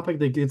a topic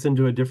that gets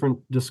into a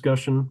different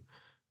discussion.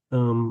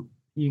 You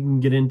can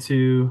get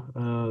into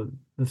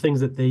the things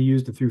that they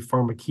used through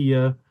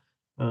pharmakia.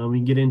 We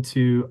can get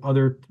into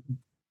other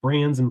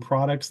brands and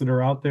products that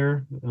are out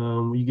there.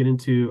 You get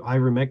into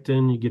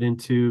ivermectin, you get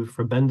into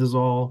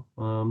febendazole,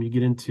 you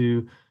get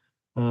into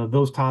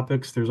those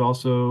topics. There's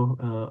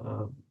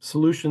also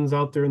solutions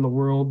out there in the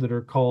world that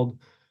are called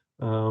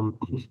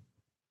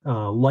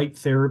light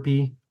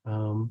therapy.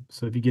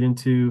 So if you get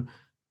into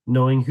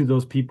knowing who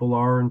those people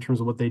are in terms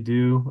of what they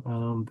do,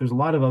 there's a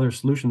lot of other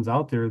solutions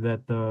out there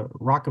that the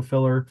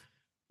Rockefeller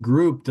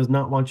group does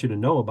not want you to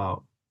know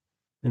about.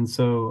 And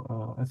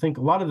so I think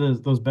a lot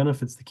of those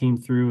benefits that came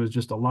through is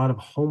just a lot of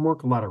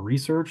homework, a lot of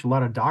research, a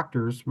lot of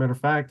doctors. Matter of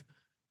fact,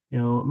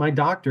 my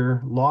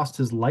doctor lost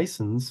his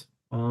license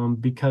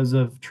because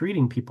of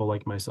treating people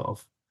like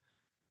myself.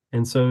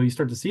 And so you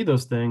start to see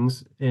those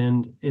things,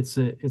 and it's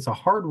a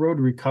hard road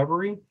to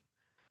recovery.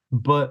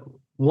 But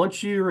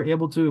once you're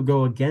able to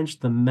go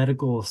against the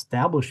medical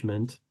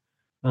establishment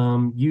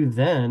you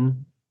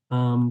then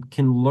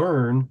can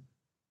learn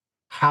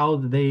how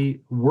they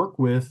work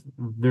with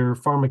their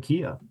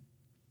pharmakia.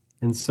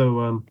 And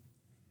so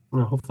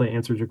well, hopefully I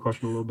answered your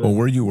question a little bit. Well,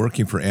 were you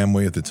working for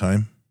Amway at the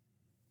time?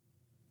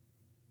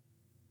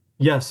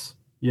 Yes,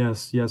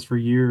 for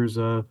years,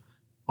 all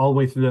the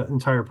way through the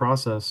entire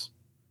process.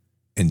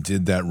 And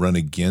did that run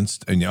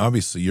against, and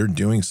obviously you're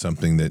doing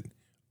something that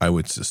I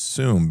would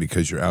assume,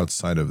 because you're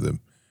outside of the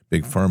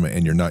big pharma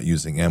and you're not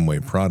using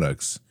Amway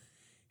products,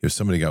 if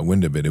somebody got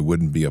wind of it, it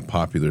wouldn't be a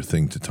popular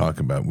thing to talk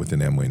about within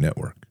Amway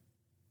network.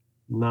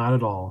 Not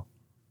at all.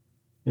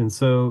 And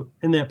so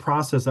in that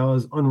process, I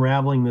was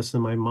unraveling this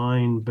in my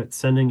mind, but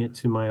sending it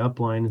to my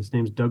upline. His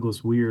name's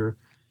Douglas Weir.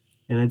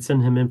 And I'd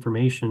send him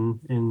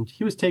information, and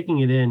he was taking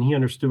it in. He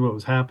understood what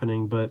was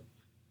happening, but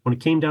when it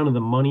came down to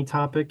the money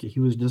topic, he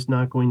was just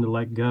not going to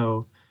let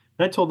go.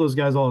 And I told those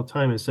guys all the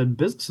time, I said,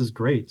 business is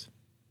great.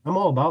 I'm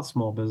all about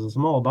small business.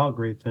 I'm all about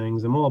great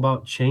things. I'm all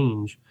about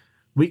change.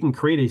 We can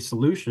create a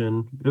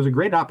solution. There's a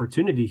great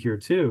opportunity here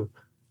too.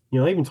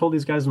 I even told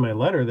these guys in my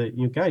letter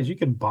that, guys, you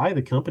could buy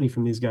the company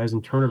from these guys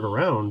and turn it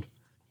around.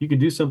 You could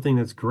do something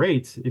that's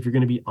great if you're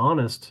going to be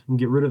honest and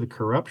get rid of the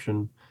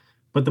corruption.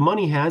 But the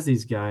money has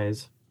these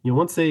guys.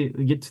 Once they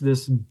get to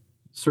this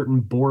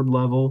certain board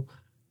level,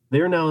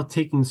 they're now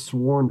taking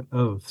sworn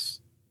oaths.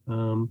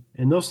 And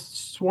those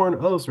sworn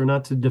oaths are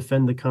not to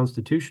defend the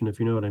Constitution, if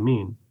you know what I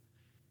mean.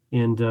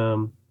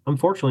 And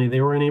unfortunately,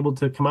 they weren't able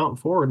to come out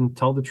forward and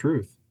tell the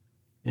truth.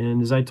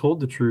 And as I told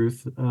the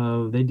truth,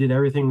 they did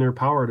everything in their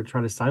power to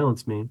try to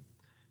silence me.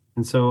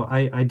 And so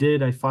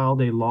I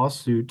filed a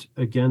lawsuit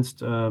against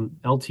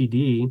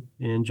LTD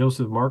and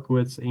Joseph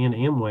Markowitz and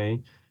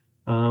Amway,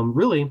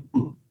 really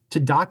to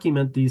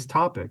document these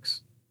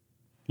topics.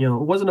 It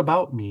wasn't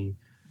about me.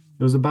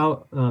 It was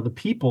about the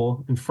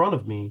people in front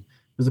of me.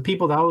 It was the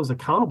people that I was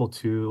accountable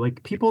to,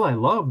 like people I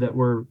loved that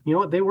were,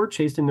 they were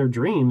chasing their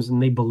dreams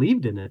and they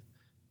believed in it.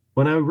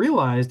 When I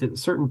realized at a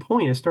certain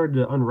point, I started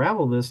to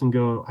unravel this and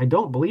go, I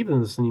don't believe in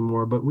this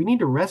anymore, but we need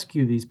to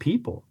rescue these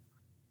people.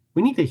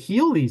 We need to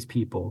heal these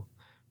people.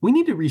 We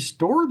need to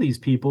restore these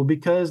people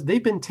because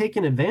they've been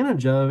taken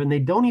advantage of and they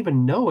don't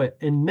even know it.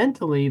 And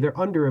mentally, they're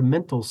under a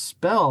mental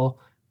spell.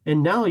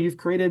 And now you've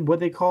created what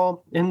they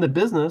call in the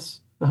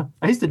business.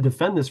 I used to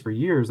defend this for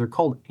years. They're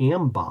called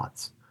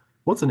Ambots.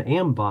 What's an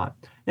Ambot?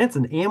 And it's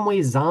an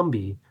Amway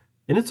zombie.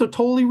 And it's a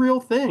totally real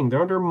thing.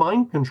 They're under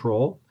mind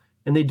control.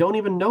 And they don't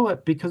even know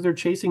it because they're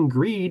chasing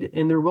greed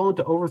and they're willing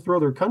to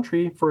overthrow their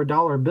country for a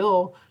dollar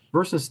bill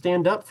versus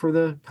stand up for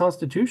the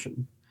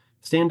Constitution,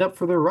 stand up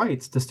for their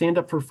rights, to stand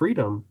up for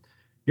freedom.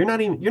 You're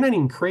not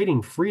even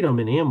creating freedom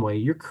in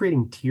Amway. You're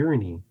creating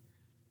tyranny.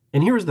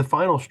 And here was the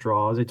final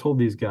straw, as I told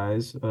these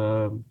guys,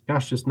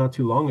 just not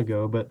too long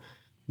ago, but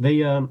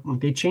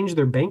they changed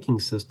their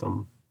banking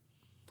system.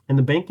 And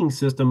the banking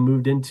system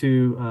moved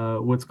into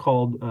what's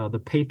called the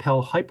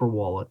PayPal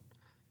hyperwallet,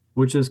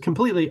 which is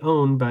completely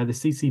owned by the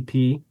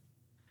CCP.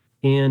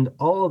 And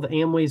all of the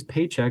Amway's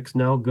paychecks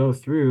now go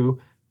through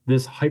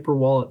this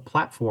hyperwallet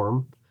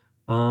platform,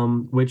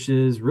 which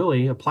is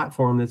really a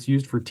platform that's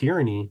used for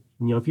tyranny.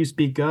 If you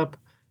speak up,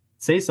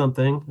 say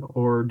something,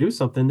 or do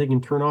something, they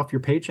can turn off your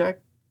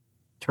paycheck,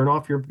 turn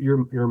off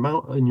your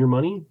amount and your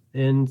money,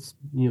 and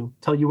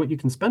tell you what you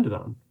can spend it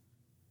on.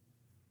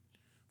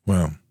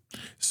 Wow.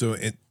 So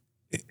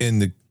in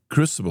the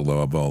crucible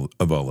of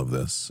all of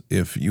this,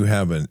 if you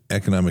have an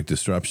economic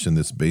disruption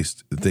that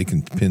they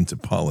can pin to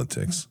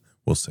politics,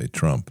 we'll say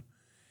Trump,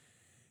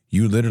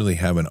 you literally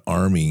have an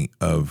army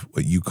of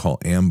what you call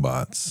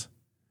ambots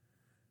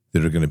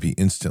that are going to be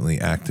instantly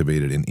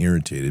activated and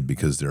irritated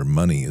because their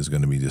money is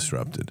going to be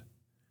disrupted.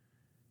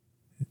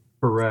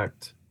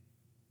 Correct.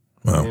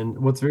 Wow. And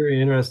what's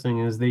very interesting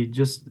is they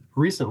just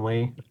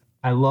recently,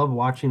 I love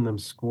watching them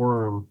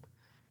squirm.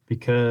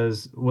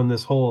 Because when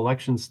this whole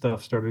election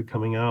stuff started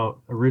coming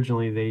out,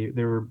 originally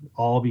they were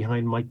all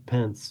behind Mike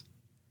Pence.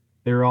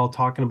 They were all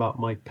talking about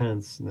Mike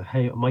Pence.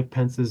 Hey, Mike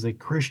Pence is a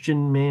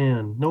Christian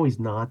man. No, he's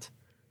not.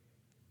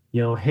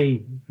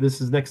 Hey,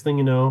 this is next thing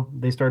you know,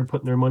 they started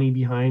putting their money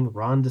behind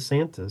Ron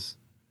DeSantis.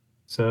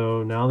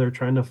 So now they're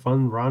trying to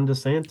fund Ron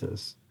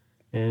DeSantis.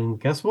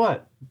 And guess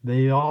what?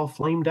 They all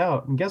flamed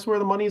out. And guess where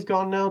the money's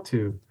gone now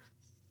to?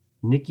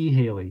 Nikki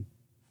Haley.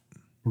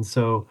 And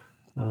so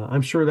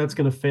I'm sure that's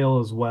going to fail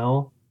as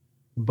well,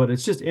 but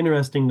it's just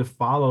interesting to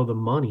follow the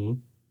money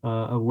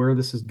of where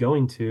this is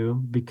going to,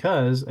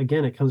 because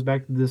again, it comes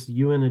back to this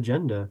UN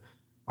agenda.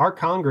 Our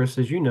Congress,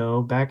 as you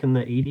know, back in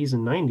the 80s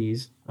and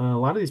 90s, a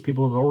lot of these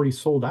people have already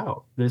sold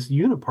out. This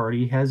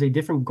uniparty has a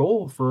different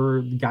goal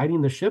for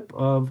guiding the ship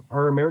of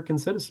our American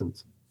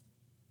citizens.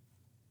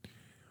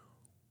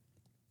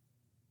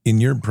 In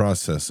your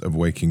process of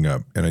waking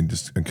up, and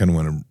I kind of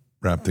want to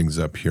wrap things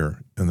up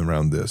here and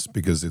around this,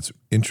 because it's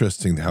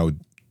interesting how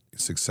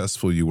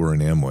successful you were in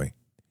Amway.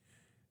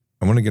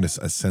 I want to get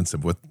a sense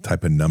of what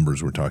type of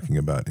numbers we're talking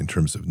about in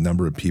terms of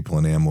number of people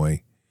in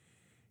Amway.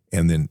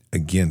 And then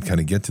again, kind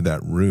of get to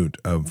that root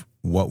of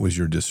what was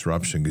your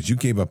disruption, because you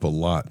gave up a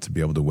lot to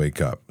be able to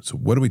wake up. So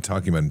what are we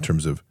talking about in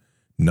terms of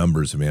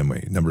numbers of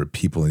Amway, number of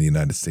people in the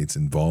United States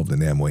involved in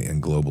Amway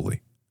and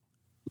globally?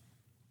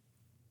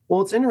 Well,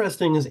 what's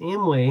interesting is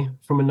Amway,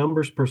 from a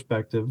numbers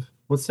perspective,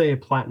 let's say a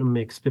platinum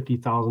makes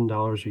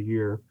 $50,000 a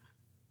year.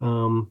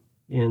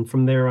 And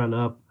from there on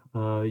up,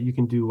 you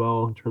can do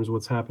well in terms of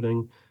what's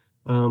happening.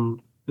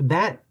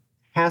 That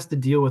has to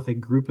deal with a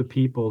group of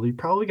people. You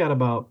probably got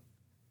about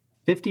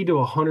 50 to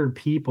 100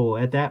 people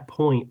at that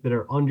point that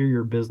are under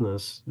your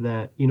business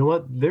that, you know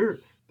what, they're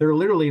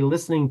literally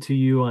listening to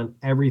you on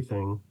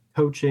everything,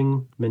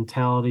 coaching,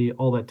 mentality,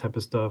 all that type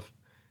of stuff.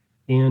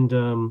 And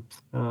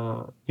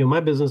my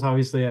business,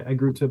 obviously, I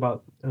grew to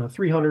about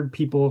 300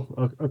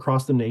 people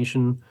across the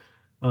nation.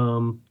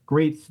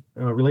 Great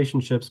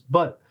relationships.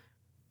 But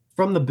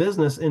from the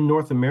business in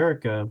North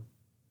America,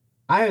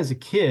 as a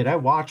kid, I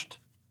watched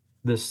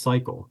this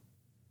cycle.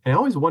 And I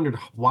always wondered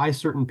why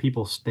certain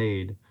people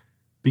stayed.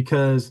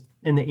 Because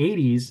in the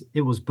 80s,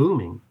 it was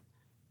booming.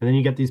 And then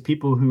you got these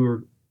people who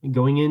are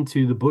going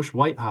into the Bush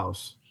White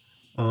House.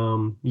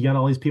 You got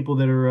all these people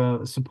that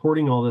are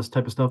supporting all this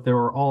type of stuff. They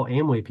were all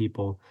Amway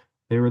people.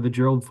 They were the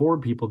Gerald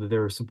Ford people that they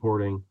were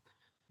supporting.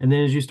 And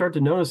then as you start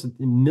to notice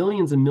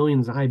millions and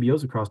millions of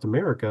IBOs across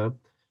America,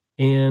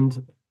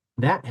 and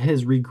that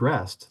has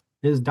regressed,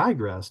 has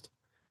digressed.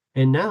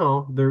 And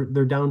now they're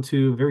down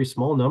to a very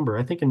small number.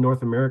 I think in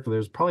North America,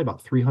 there's probably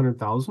about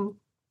 300,000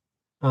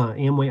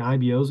 Amway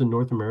IBOs in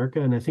North America.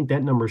 And I think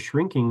that number is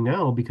shrinking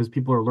now because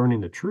people are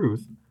learning the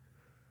truth.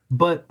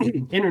 But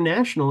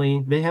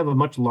internationally, they have a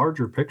much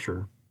larger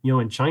picture.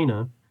 In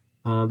China,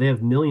 they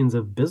have millions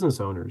of business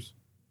owners.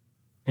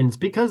 And it's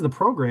because the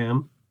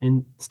program,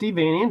 and Steve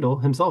Van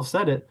Andel himself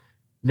said it,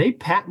 they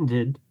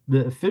patented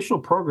the official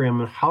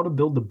program on how to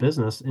build the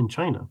business in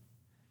China.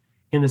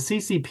 And the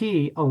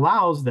CCP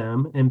allows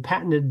them and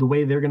patented the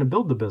way they're going to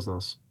build the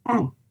business.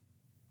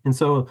 And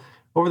so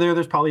over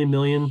there's probably a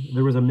million.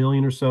 There was a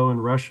million or so in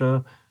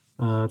Russia.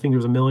 I think there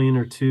was a million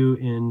or two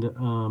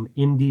in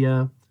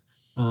India,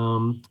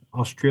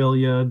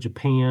 Australia,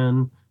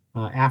 Japan,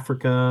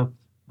 Africa,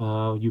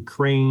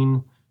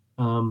 Ukraine.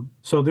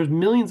 So there's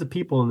millions of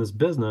people in this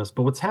business.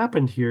 But what's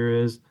happened here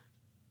is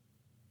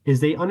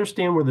they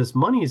understand where this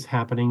money is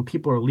happening.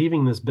 People are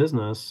leaving this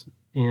business,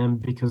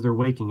 and because they're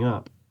waking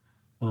up.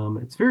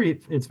 It's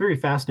very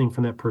fascinating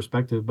from that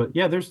perspective. But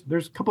yeah, there's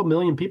a couple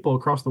million people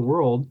across the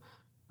world.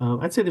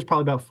 I'd say there's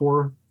probably about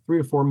 3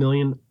 to 4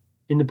 million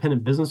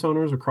independent business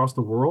owners across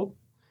the world.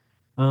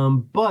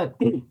 But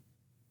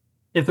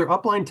if their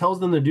upline tells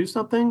them to do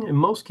something, in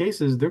most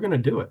cases, they're going to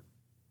do it.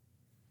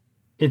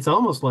 It's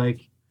almost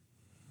like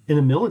in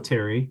the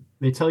military,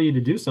 they tell you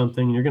to do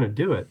something and you're going to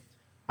do it.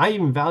 I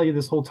even value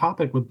this whole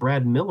topic with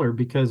Brad Miller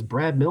because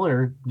Brad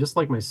Miller, just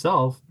like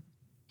myself,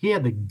 he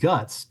had the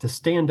guts to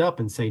stand up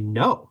and say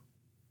no.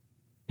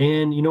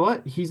 And you know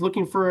what? He's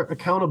looking for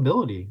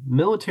accountability.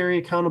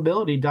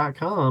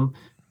 Militaryaccountability.com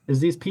is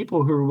these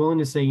people who are willing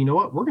to say, you know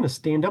what? We're going to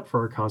stand up for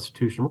our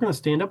Constitution. We're going to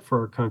stand up for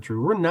our country.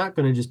 We're not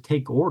going to just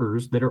take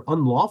orders that are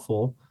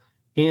unlawful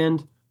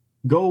and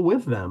go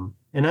with them.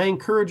 And I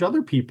encourage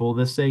other people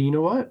to say, you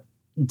know what?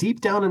 Deep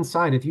down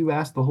inside, if you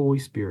ask the Holy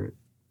Spirit,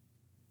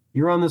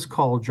 you're on this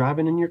call,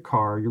 driving in your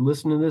car, you're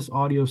listening to this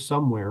audio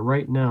somewhere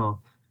right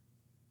now,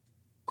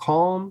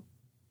 calm,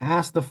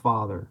 ask the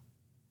Father,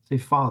 say,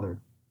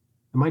 Father,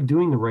 am I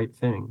doing the right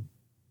thing?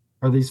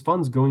 Are these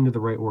funds going to the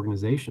right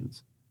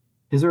organizations?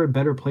 Is there a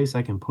better place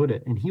I can put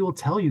it? And he will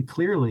tell you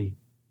clearly.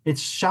 It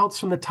shouts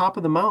from the top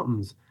of the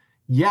mountains.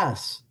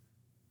 Yes.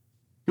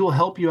 He will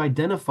help you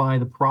identify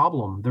the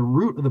problem, the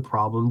root of the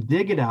problem,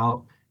 dig it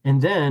out,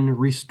 and then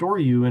restore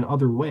you in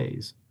other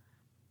ways.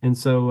 And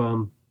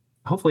so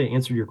hopefully I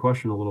answered your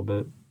question a little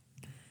bit.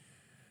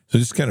 So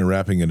just kind of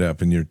wrapping it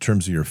up in your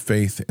terms of your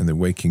faith and the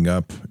waking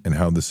up and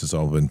how this has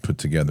all been put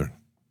together.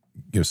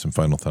 Give us some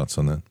final thoughts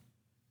on that.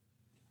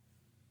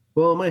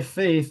 Well, my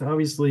faith,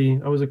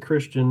 obviously, I was a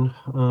Christian,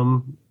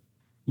 from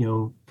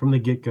the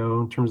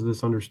get-go in terms of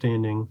this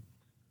understanding.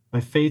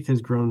 My faith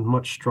has grown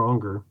much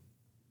stronger.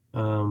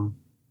 Coming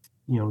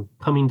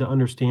to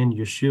understand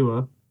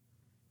Yeshua,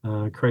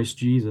 Christ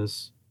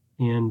Jesus,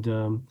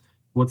 and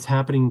what's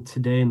happening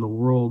today in the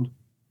world,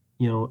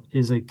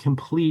 is a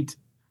complete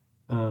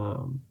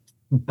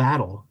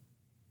battle,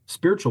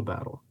 spiritual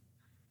battle.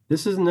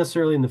 This isn't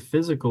necessarily in the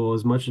physical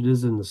as much as it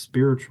is in the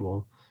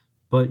spiritual.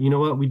 But you know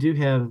what? We do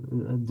have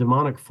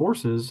demonic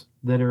forces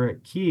that are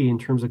at key in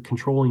terms of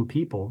controlling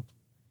people.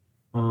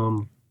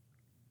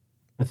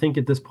 I think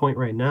at this point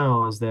right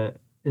now is that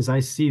as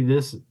I see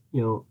this, I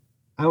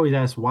always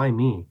ask, why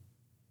me?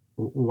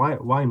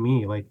 Why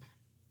me?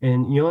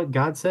 And you know what?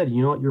 God said,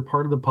 you know what? You're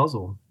part of the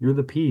puzzle. You're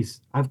the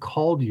piece. I've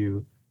called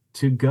you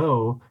to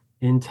go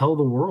and tell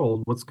the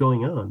world what's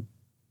going on.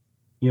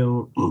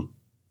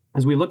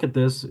 As we look at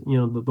this,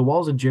 the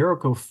walls of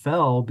Jericho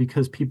fell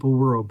because people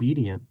were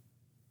obedient.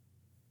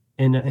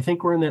 And I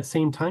think we're in that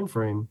same time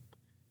frame,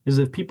 is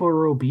if people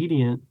are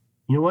obedient,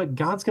 you know what?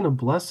 God's going to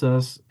bless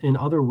us in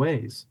other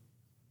ways.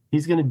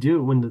 He's going to do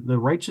it when the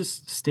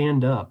righteous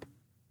stand up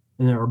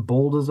and are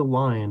bold as a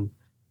lion.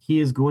 He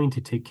is going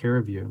to take care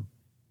of you.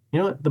 You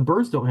know what? The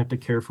birds don't have to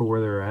care for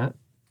where they're at.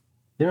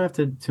 They don't have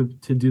to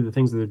do the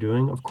things that they're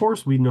doing. Of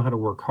course, we know how to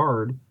work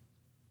hard.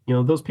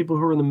 Those people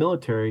who are in the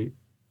military,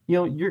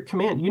 your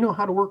command, you know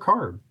how to work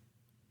hard.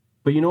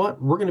 But you know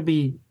what? We're going to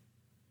be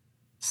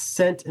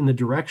sent in the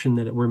direction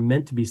that we're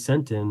meant to be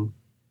sent in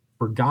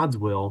for God's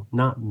will,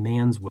 not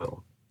man's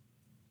will.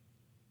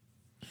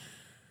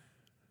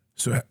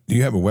 So do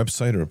you have a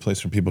website or a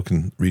place where people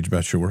can read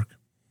about your work?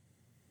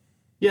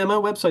 Yeah, my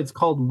website's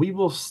called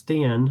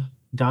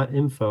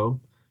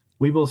wewillstand.info.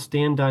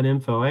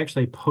 Wewillstand.info. I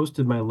actually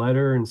posted my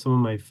letter and some of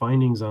my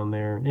findings on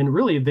there. And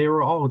really, they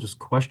were all just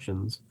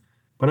questions.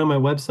 But on my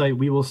website,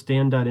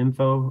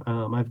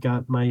 wewillstand.info, I've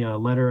got my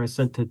letter I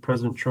sent to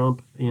President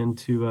Trump and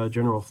to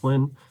General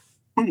Flynn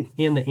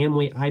and the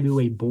Amway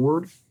IBA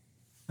board,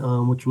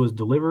 which was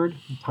delivered,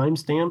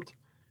 time-stamped.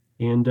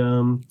 And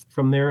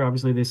from there,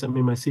 obviously, they sent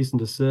me my cease and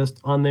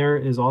desist. On there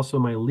is also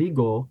my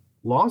legal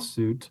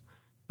lawsuit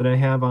that I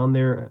have on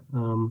there.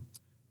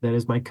 That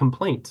is my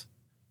complaint.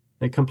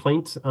 That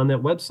complaint on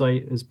that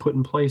website is put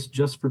in place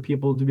just for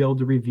people to be able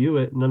to review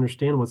it and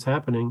understand what's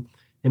happening.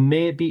 And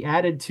may it be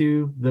added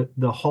to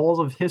the halls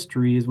of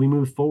history as we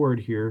move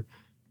forward here,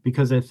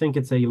 because I think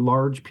it's a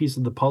large piece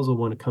of the puzzle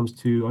when it comes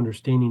to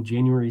understanding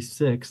January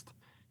 6th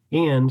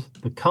and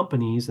the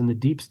companies and the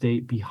deep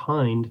state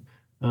behind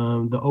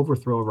the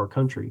overthrow of our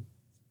country.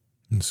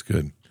 That's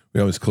good.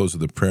 We always close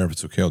with a prayer. If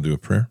it's okay, I'll do a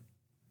prayer.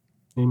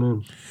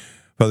 Amen.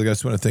 Father God, I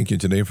just want to thank you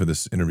today for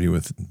this interview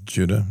with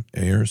Judah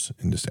Ayers,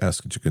 and just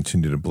ask that you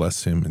continue to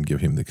bless him and give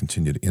him the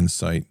continued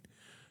insight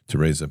to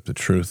raise up the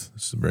truth.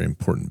 This is a very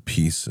important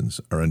piece in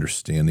our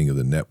understanding of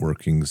the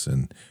networkings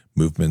and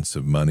movements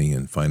of money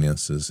and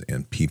finances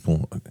and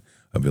people,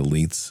 of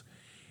elites,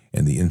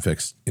 and the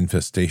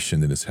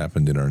infestation that has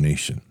happened in our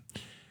nation.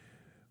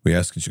 We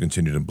ask that you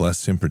continue to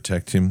bless him,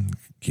 protect him,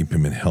 keep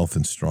him in health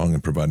and strong,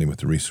 and provide him with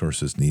the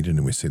resources needed.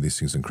 And we say these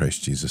things in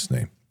Christ Jesus'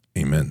 name.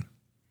 Amen.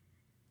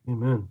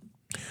 Amen.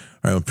 All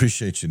right, I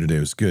appreciate you today.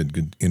 It was good.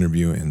 Good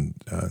interview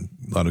and a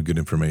lot of good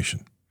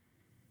information.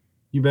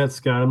 You bet,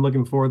 Scott. I'm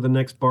looking forward to the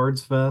next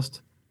Bards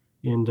Fest,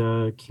 and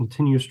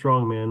continue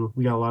strong, man.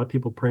 We got a lot of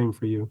people praying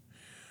for you.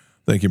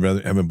 Thank you,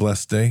 brother. Have a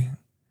blessed day.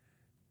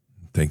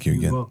 Thank you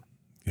again. Well.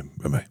 Yeah,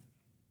 bye-bye.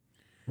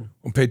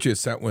 Well,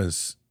 Patriots, that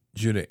was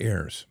Judah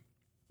Ayers.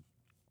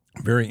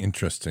 Very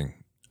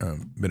interesting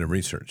bit of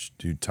research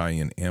to tie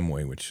in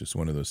Amway, which is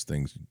one of those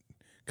things,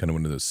 kind of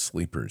one of those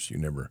sleepers you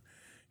never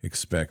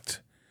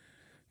expect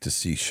to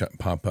see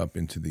pop up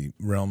into the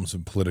realms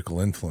of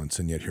political influence,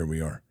 and yet here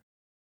we are.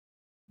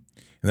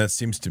 And that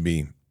seems to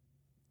be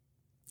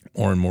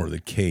more and more the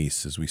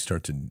case as we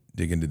start to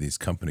dig into these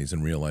companies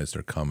and realize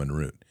their common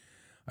root.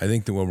 I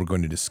think that what we're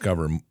going to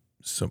discover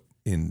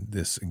in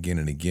this again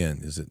and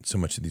again is that so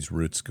much of these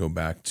roots go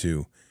back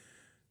to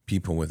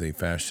people with a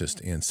fascist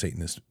and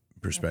Satanist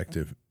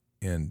perspective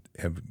and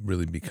have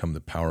really become the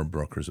power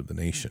brokers of the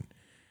nation.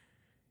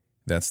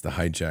 That's the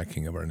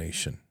hijacking of our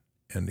nation.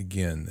 And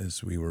again,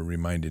 as we were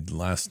reminded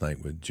last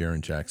night with Jaron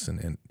Jackson,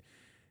 and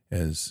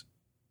as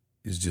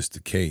is just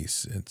the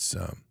case, it's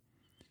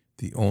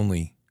the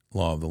only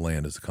law of the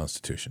land is the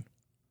Constitution.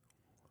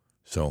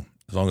 So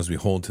as long as we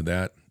hold to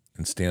that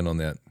and stand on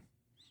that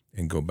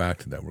and go back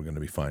to that, we're going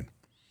to be fine.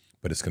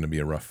 But it's going to be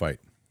a rough fight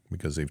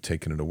because they've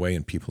taken it away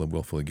and people have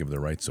willfully given their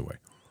rights away.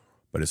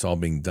 But it's all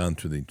being done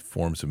through the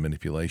forms of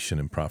manipulation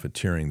and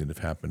profiteering that have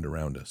happened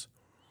around us.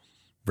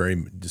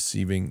 Very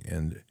deceiving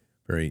and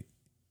very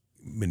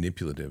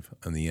manipulative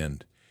on the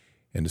end.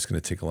 And it's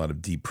going to take a lot of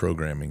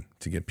deprogramming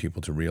to get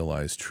people to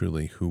realize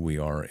truly who we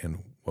are and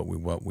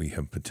what we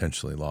have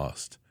potentially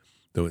lost.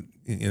 Though,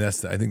 and I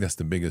think that's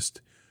the biggest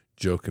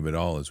joke of it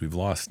all, is we've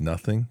lost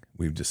nothing.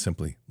 We've just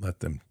simply let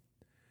them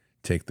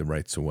take the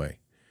rights away.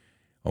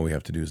 All we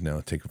have to do is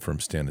now take a firm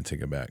stand and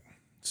take it back.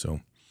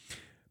 So,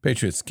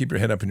 Patriots, keep your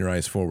head up and your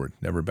eyes forward.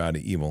 Never bow to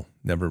evil.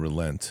 Never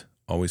relent.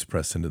 Always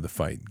press into the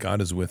fight.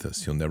 God is with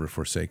us. He'll never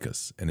forsake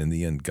us. And in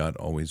the end, God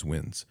always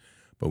wins.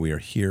 But we are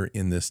here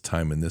in this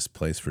time, in this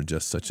place, for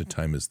just such a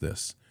time as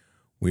this.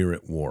 We are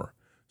at war.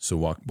 So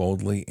walk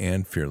boldly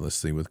and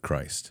fearlessly with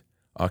Christ.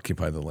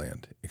 Occupy the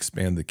land.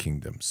 Expand the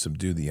kingdom.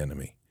 Subdue the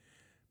enemy.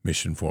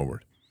 Mission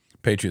forward.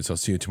 Patriots, I'll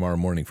see you tomorrow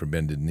morning for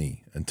Bended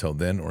Knee. Until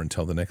then, or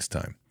until the next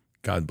time,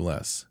 God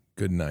bless.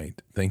 Good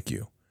night. Thank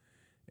you.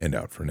 And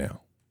out for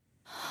now.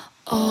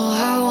 Oh,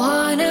 I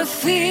wanna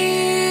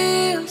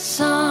feel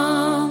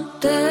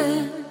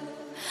something.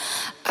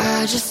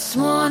 I just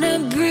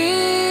wanna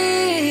breathe.